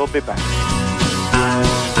tuned. We will be back.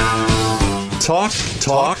 Talk,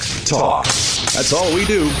 talk, talk. That's all we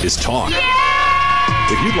do is talk.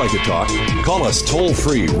 If you'd like to talk, call us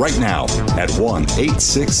toll-free right now at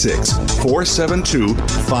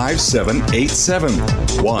 1-866-472-5787.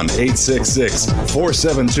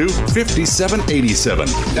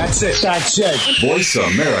 1-866-472-5787. That's it.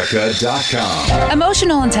 VoiceAmerica.com.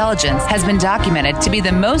 Emotional intelligence has been documented to be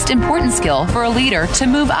the most important skill for a leader to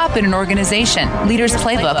move up in an organization. Leaders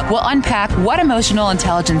Playbook will unpack what emotional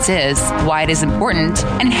intelligence is, why it is important,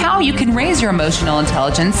 and how you can raise your emotional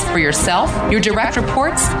intelligence for yourself, your direct reports,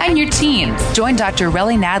 and your team. Join Dr.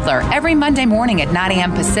 Relly Nadler every Monday morning at 9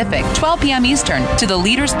 a.m. Pacific, 12 p.m. Eastern to the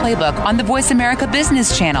Leaders Playbook on the Voice America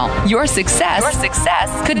Business Channel. Your success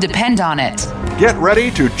could depend on it. Get ready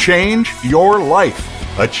to change your life.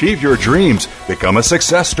 Achieve your dreams, become a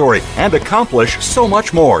success story, and accomplish so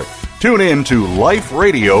much more. Tune in to Life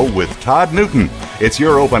Radio with Todd Newton. It's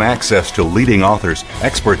your open access to leading authors,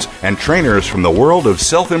 experts, and trainers from the world of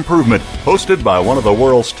self-improvement, hosted by one of the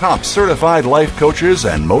world's top certified life coaches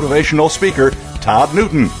and motivational speaker, Todd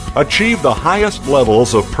Newton. Achieve the highest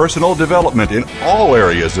levels of personal development in all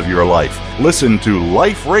areas of your life. Listen to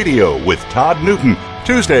Life Radio with Todd Newton,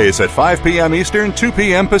 Tuesdays at 5 p.m. Eastern, 2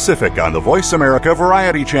 p.m. Pacific on the Voice America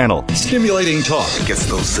Variety Channel. Stimulating talk. It gets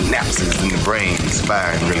those synapses in the brain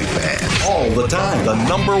firing really fast. All the time. The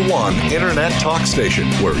 #1 Internet talk station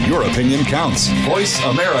where your opinion counts.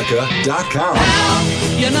 VoiceAmerica.com.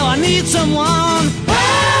 I need someone.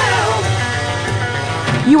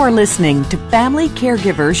 You are listening to Family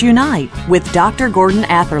Caregivers Unite with Dr. Gordon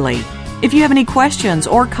Atherley. If you have any questions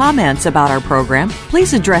or comments about our program,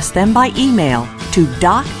 please address them by email to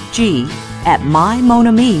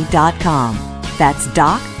docg@mymonami.com. That's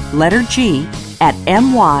doc, letter G, at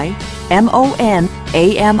mymonami.com.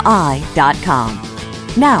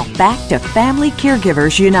 Now, back to Family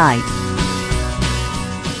Caregivers Unite.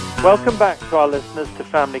 Welcome back to our listeners to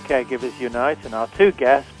Family Caregivers Unite and our two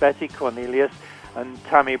guests, Betty Cornelius and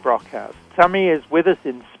Tammy Brockhaus. Tammy is with us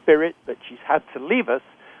in spirit, but she's had to leave us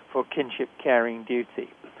for kinship caring duty.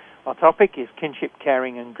 Our topic is kinship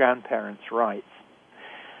caring and grandparents' rights.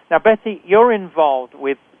 Now, Betty, you're involved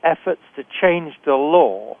with efforts to change the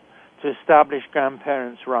law to establish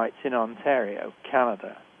grandparents' rights in Ontario,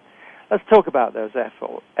 Canada. Let's talk about those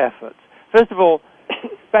efforts. First of all,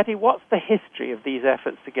 Betty, what's the history of these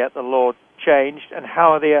efforts to get the law changed, and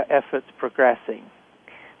how are the efforts progressing?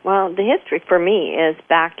 Well, the history for me is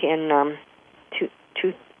back in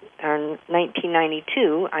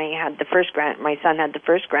 1992. My son had the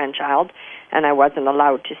first grandchild, and I wasn't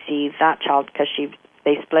allowed to see that child because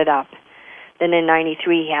they split up. Then in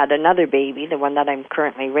 93, he had another baby, the one that I'm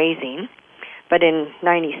currently raising. But in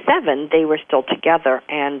 97, they were still together,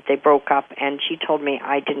 and they broke up, and she told me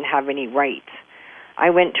I didn't have any rights. I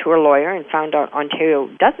went to a lawyer and found out Ontario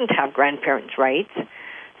doesn't have grandparents' rights.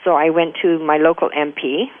 So I went to my local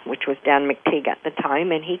MP, which was Dan McTeague at the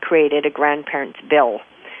time, and he created a grandparents' bill.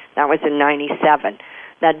 That was in 97.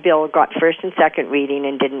 That bill got first and second reading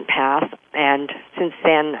and didn't pass. And since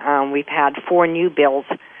then, we've had 4 new bills,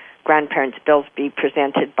 grandparents' bills, be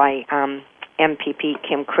presented by MPP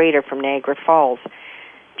Kim Crater from Niagara Falls.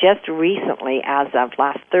 Just recently, as of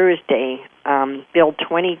last Thursday, Bill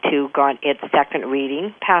 22 got its second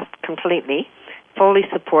reading, passed completely, fully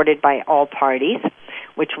supported by all parties,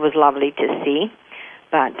 which was lovely to see.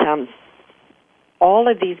 But all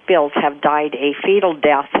of these bills have died a fatal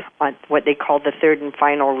death on what they call the third and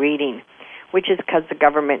final reading, which is because the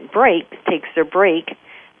government takes their break,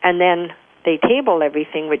 and then they table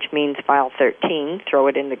everything, which means file 13, throw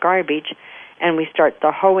it in the garbage, and we start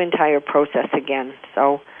the whole entire process again.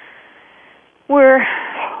 So we're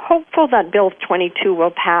hopeful that Bill 22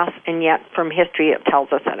 will pass, and yet from history it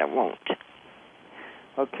tells us that it won't.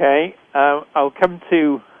 Okay, I'll come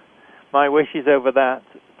to my wishes over that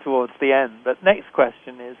towards the end. But next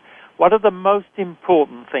question is, what are the most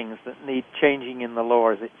important things that need changing in the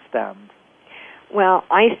law as it stands? Well,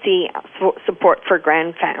 I see support for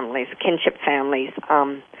grandfamilies, kinship families,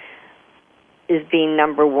 is being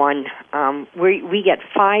number one. We get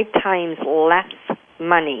 5 times less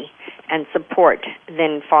money and support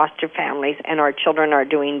than foster families, and our children are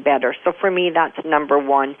doing better. So for me, that's number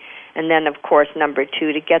one. And then, of course, number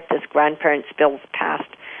 2, to get this grandparents' bill passed.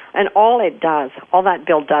 And all that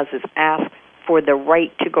bill does is ask for the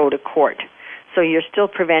right to go to court. So you're still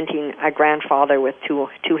preventing a grandfather with two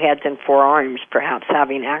heads and 4 arms, perhaps,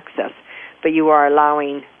 having access. But you are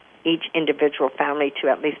allowing each individual family to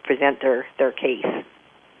at least present their case.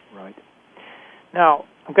 Right. Now,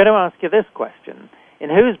 I'm going to ask you this question. In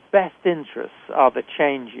whose best interests are the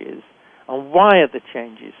changes, and why are the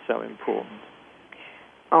changes so important?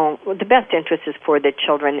 Oh, well, the best interest is for the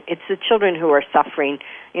children. It's the children who are suffering.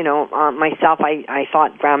 You know, myself, I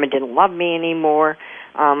thought Grandma didn't love me anymore.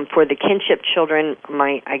 For the kinship children,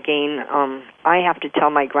 I have to tell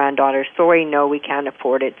my granddaughter, sorry, no, we can't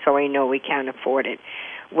afford it. Sorry, no, we can't afford it.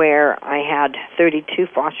 Where I had 32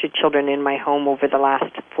 foster children in my home over the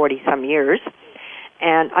last 40-some years,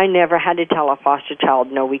 and I never had to tell a foster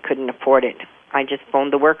child, no, we couldn't afford it. I just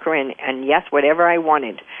phoned the worker in, and yes, whatever I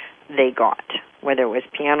wanted, they got. Whether it was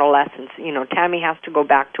piano lessons, Tammy has to go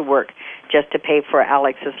back to work just to pay for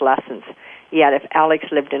Alex's lessons. Yet if Alex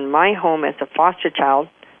lived in my home as a foster child,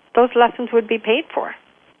 those lessons would be paid for.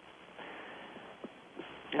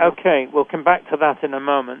 Okay, we'll come back to that in a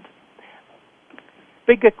moment.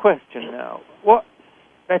 Bigger question now.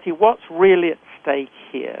 Betty, what's really at stake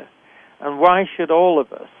here? And why should all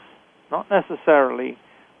of us, not necessarily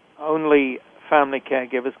only family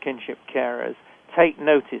caregivers, kinship carers, take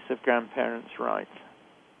notice of grandparents' rights?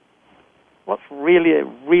 What's really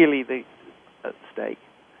at stake?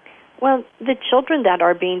 Well, the children that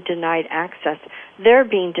are being denied access, they're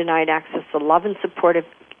being denied access to love and support of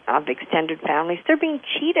extended families. They're being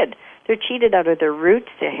cheated. They're cheated out of their roots,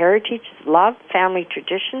 their heritage, love, family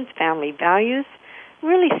traditions, family values,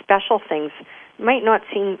 really special things. Might not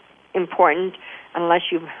seem important unless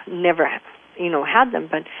you've never, had them.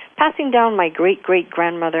 But passing down my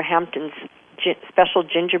great-great-grandmother Hampton's special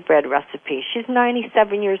gingerbread recipe. She's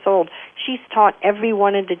 97 years old. She's taught every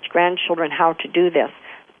one of the grandchildren how to do this,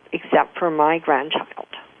 except for my grandchild.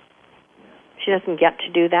 She doesn't get to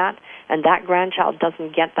do that, and that grandchild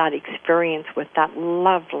doesn't get that experience with that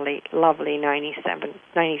lovely, lovely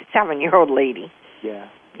 97-year-old lady. Yeah.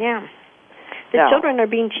 Yeah. The children are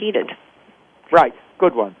being cheated. Right.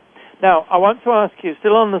 Good one. Now, I want to ask you,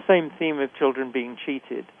 still on the same theme of children being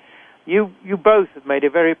cheated, you both have made a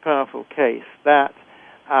very powerful case that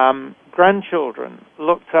grandchildren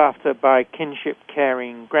looked after by kinship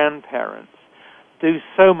caring grandparents do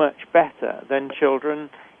so much better than children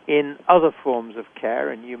in other forms of care,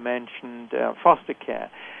 and you mentioned foster care.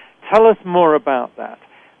 Tell us more about that.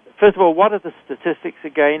 First of all, what are the statistics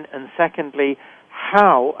again? And secondly,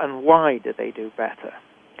 how and why do they do better?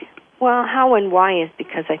 Well, how and why is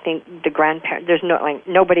because I think the grandparent,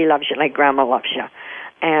 nobody loves you like Grandma loves you.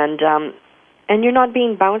 And you're not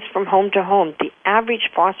being bounced from home to home. average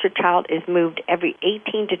foster child is moved every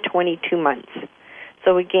 18 to 22 months.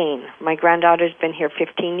 So again, my granddaughter's been here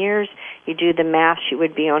 15 years. You do the math, she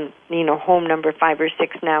would be on, home number 5 or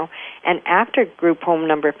 6 now. And after group home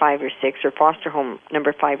number 5 or 6 or foster home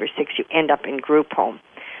number 5 or 6, you end up in group home.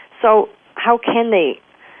 So how can they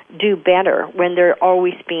do better when they're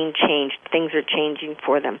always being changed? Things are changing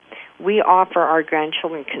for them. We offer our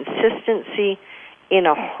grandchildren consistency in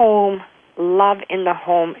a home, love in the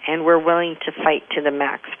home, and we're willing to fight to the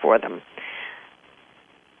max for them.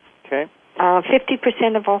 Okay.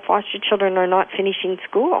 50% of all foster children are not finishing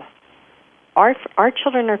school. Our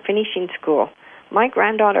children are finishing school. My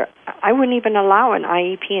granddaughter, I wouldn't even allow an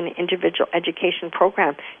IEP, an individual education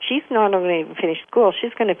program. She's not only going to finish school,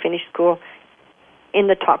 she's going to finish school in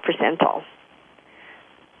the top percentile.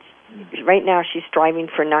 Right now she's striving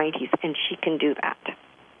for 90s, and she can do that.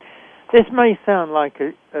 This may sound like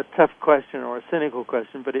a tough question or a cynical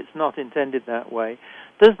question, but it's not intended that way.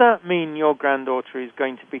 Does that mean your granddaughter is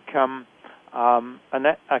going to become a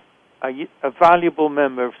valuable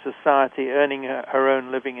member of society, earning her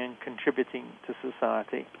own living and contributing to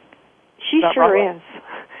society? She sure is.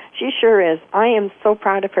 She sure is. I am so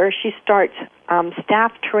proud of her. She starts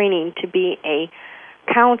staff training to be a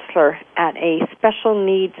counselor at a special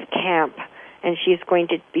needs camp, and she's going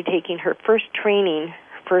to be taking her first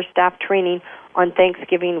staff training on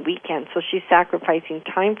Thanksgiving weekend. So she's sacrificing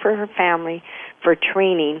time for her family for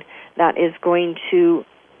training that is going to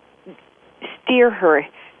steer her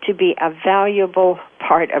to be a valuable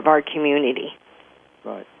part of our community.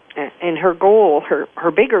 Right. And her goal,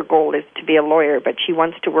 her bigger goal is to be a lawyer, but she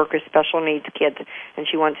wants to work with special needs kids, and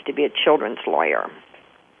she wants to be a children's lawyer.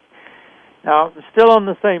 Now, still on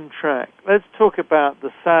the same track, let's talk about the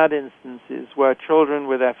sad instances where children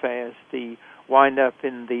with FASD wind up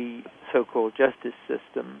in the so-called justice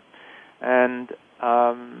system and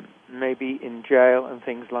maybe in jail and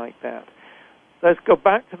things like that. Let's go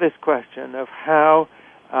back to this question of how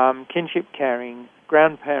kinship caring,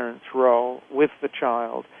 grandparents' role with the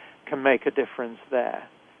child can make a difference there.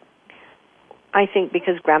 I think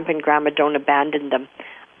because Grandpa and Grandma don't abandon them.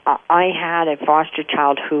 I had a foster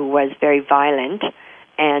child who was very violent,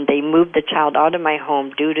 and they moved the child out of my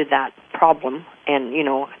home due to that problem. And,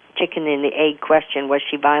 chicken and the egg question, was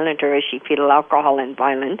she violent or is she fetal alcohol and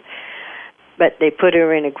violent? But they put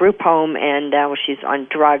her in a group home, and she's on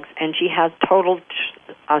drugs, and she has total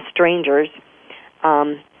strangers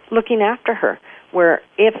looking after her, where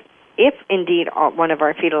if indeed one of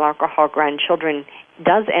our fetal alcohol grandchildren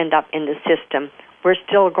does end up in the system, we're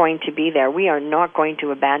still going to be there. We are not going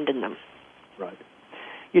to abandon them. Right.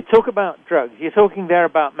 You talk about drugs. You're talking there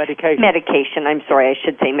about medication. Medication. I'm sorry, I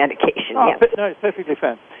should say medication. Oh, yes. No, it's perfectly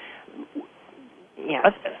fair.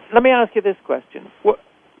 Yeah. Let me ask you this question.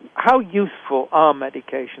 How useful are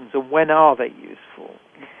medications, and when are they useful?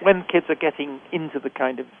 When kids are getting into the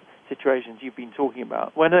kind of situations you've been talking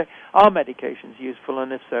about, when are medications useful,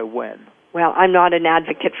 and if so, when? Well, I'm not an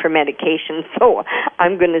advocate for medication, so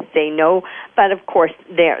I'm going to say no. But, of course,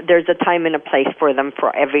 there's a time and a place for them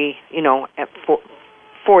for every,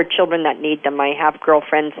 for children that need them. I have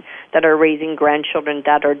girlfriends that are raising grandchildren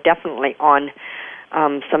that are definitely on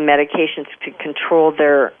some medications to control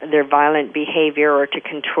their violent behavior or to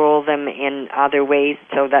control them in other ways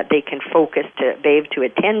so that they can focus to be able to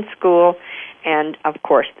attend school. And, of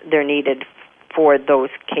course, they're needed for those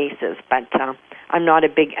cases. But I'm not a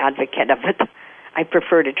big advocate of it. I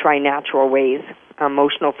prefer to try natural ways,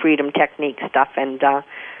 emotional freedom technique stuff, and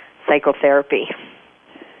psychotherapy.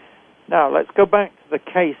 Now, let's go back to the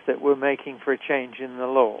case that we're making for a change in the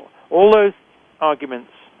law. All those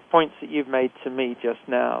points that you've made to me just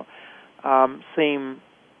now seem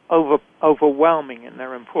overwhelming in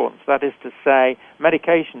their importance. That is to say,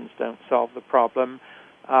 medications don't solve the problem.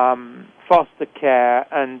 Foster care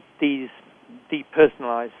and these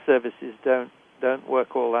depersonalized services don't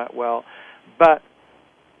work all that well. But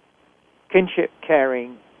kinship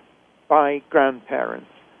caring by grandparents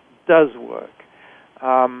does work.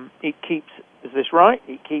 It keeps, is this right?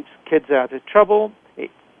 It keeps kids out of trouble.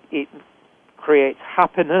 It creates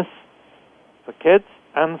happiness for kids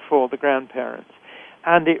and for the grandparents.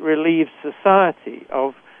 And it relieves society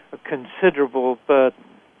of a considerable burden.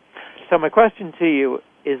 So my question to you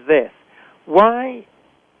is this. Why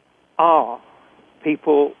are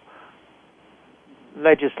people,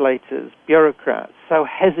 legislators, bureaucrats, so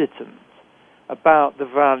hesitant about the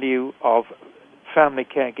value of family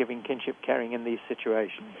caregiving, kinship caring in these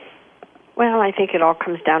situations? Well, I think it all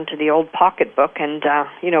comes down to the old pocketbook, and,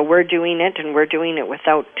 we're doing it, and we're doing it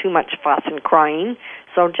without too much fuss and crying.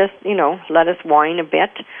 So just, let us whine a bit.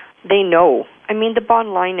 They know. I mean, the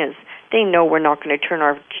bottom line is they know we're not going to turn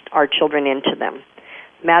our children into them.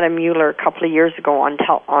 Madam Mueller, a couple of years ago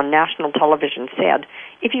on national television, said,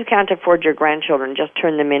 if you can't afford your grandchildren, just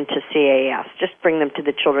turn them into CAS. Just bring them to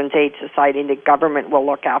the Children's Aid Society and the government will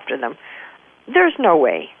look after them. There's no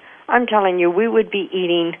way. I'm telling you, we would be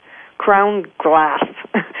eating Crown glass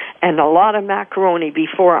and a lot of macaroni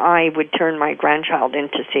before I would turn my grandchild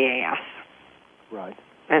into CAS. Right.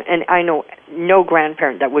 And I know no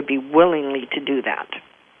grandparent that would be willingly to do that.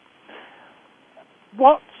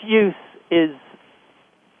 What use is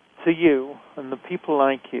to you and the people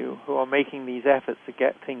like you who are making these efforts to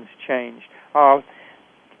get things changed are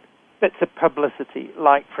bits of publicity,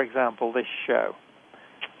 like, for example, this show?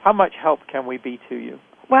 How much help can we be to you?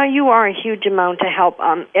 Well, you are a huge amount of help.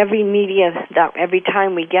 Every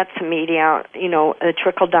time we get some media, a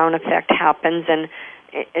trickle-down effect happens, and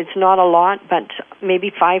it's not a lot, but maybe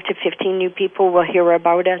 5 to 15 new people will hear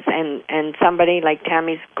about us, and somebody like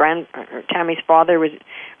Tammy's father was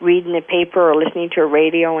reading the paper or listening to a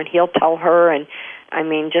radio, and he'll tell her, and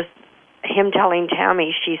just him telling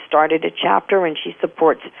Tammy she started a chapter and she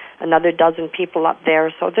supports another dozen people up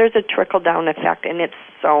there. So there's a trickle-down effect, and it's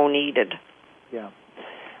so needed. Yeah.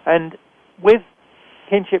 And with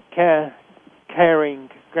kinship caring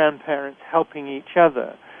grandparents helping each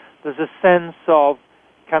other, there's a sense of,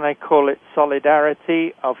 can I call it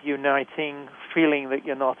solidarity, of uniting, feeling that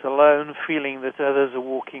you're not alone, feeling that others are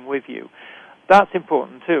walking with you. That's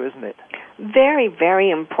important too, isn't it? Very, very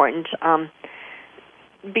important.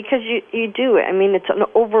 Because you do. It's an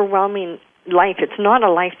overwhelming life. It's not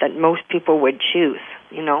a life that most people would choose,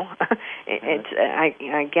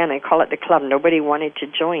 I call it the club. Nobody wanted to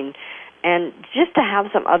join. And just to have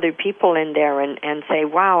some other people in there and say,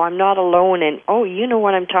 wow, I'm not alone, and, oh, you know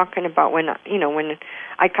what I'm talking about when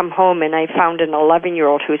I come home and I found an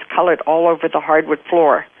 11-year-old who's colored all over the hardwood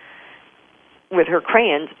floor with her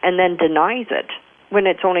crayons and then denies it when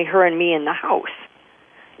it's only her and me in the house.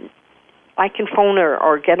 I can phone her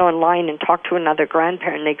or get online and talk to another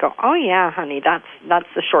grandparent, and they go, oh, yeah, honey, that's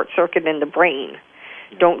the short circuit in the brain.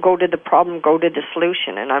 Don't go to the problem, go to the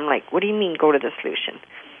solution. And I'm like, what do you mean go to the solution?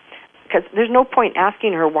 Because there's no point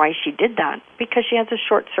asking her why she did that, because she has a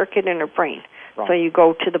short circuit in her brain. Right. So you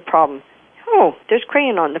go to the problem. Oh, there's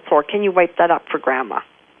crayon on the floor. Can you wipe that up for Grandma?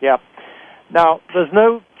 Yeah. Now, there's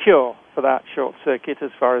no cure for that short circuit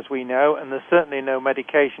as far as we know, and there's certainly no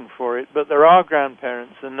medication for it, but there are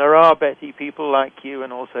grandparents, and there are, Betty, people like you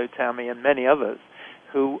and also Tammy and many others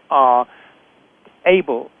who are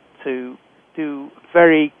able to do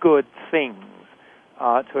very good things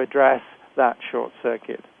to address that short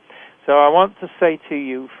circuit. So I want to say to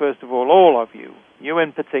you, first of all of you, you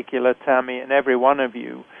in particular, Tammy, and every one of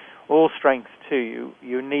you, all strength to you.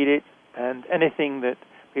 You need it, and anything that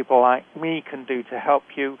people like me can do to help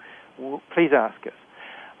you, please ask us.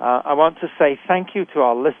 I want to say thank you to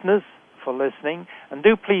our listeners for listening, and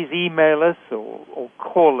do please email us or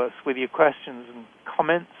call us with your questions and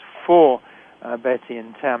comments for Betty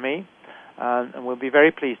and Tammy, and we'll be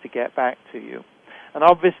very pleased to get back to you. And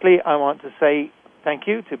obviously, I want to say thank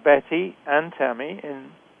you to Betty and Tammy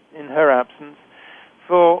in her absence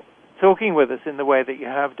for talking with us in the way that you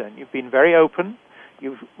have done. You've been very open.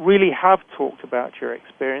 You really have talked about your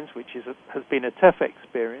experience, which has been a tough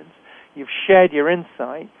experience. You've shared your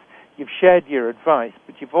insights. You've shared your advice.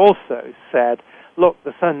 But you've also said, look,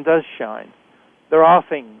 the sun does shine. There are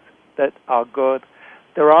things that are good.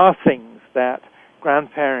 There are things that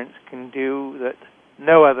grandparents can do that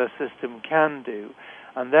no other system can do.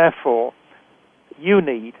 And therefore, you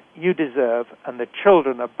deserve, and the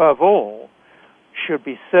children above all should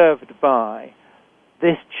be served by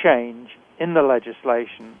this change in the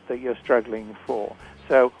legislation that you're struggling for.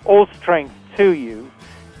 So all strength to you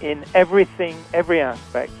in everything, every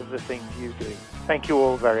aspect of the things you do. Thank you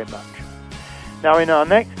all very much. Now, in our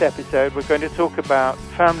next episode, we're going to talk about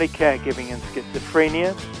family caregiving and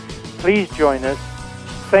schizophrenia. Please join us,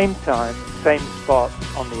 same time, same spot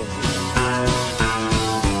on the internet.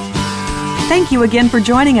 Thank you again for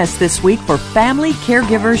joining us this week for Family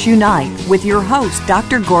Caregivers Unite with your host,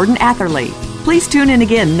 Dr. Gordon Atherley. Please tune in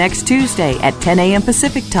again next Tuesday at 10 a.m.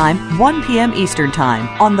 Pacific Time, 1 p.m. Eastern Time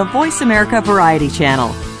on the Voice America Variety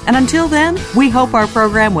Channel. And until then, we hope our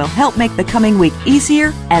program will help make the coming week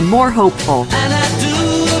easier and more hopeful. And I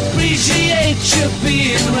do appreciate you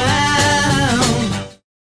being right.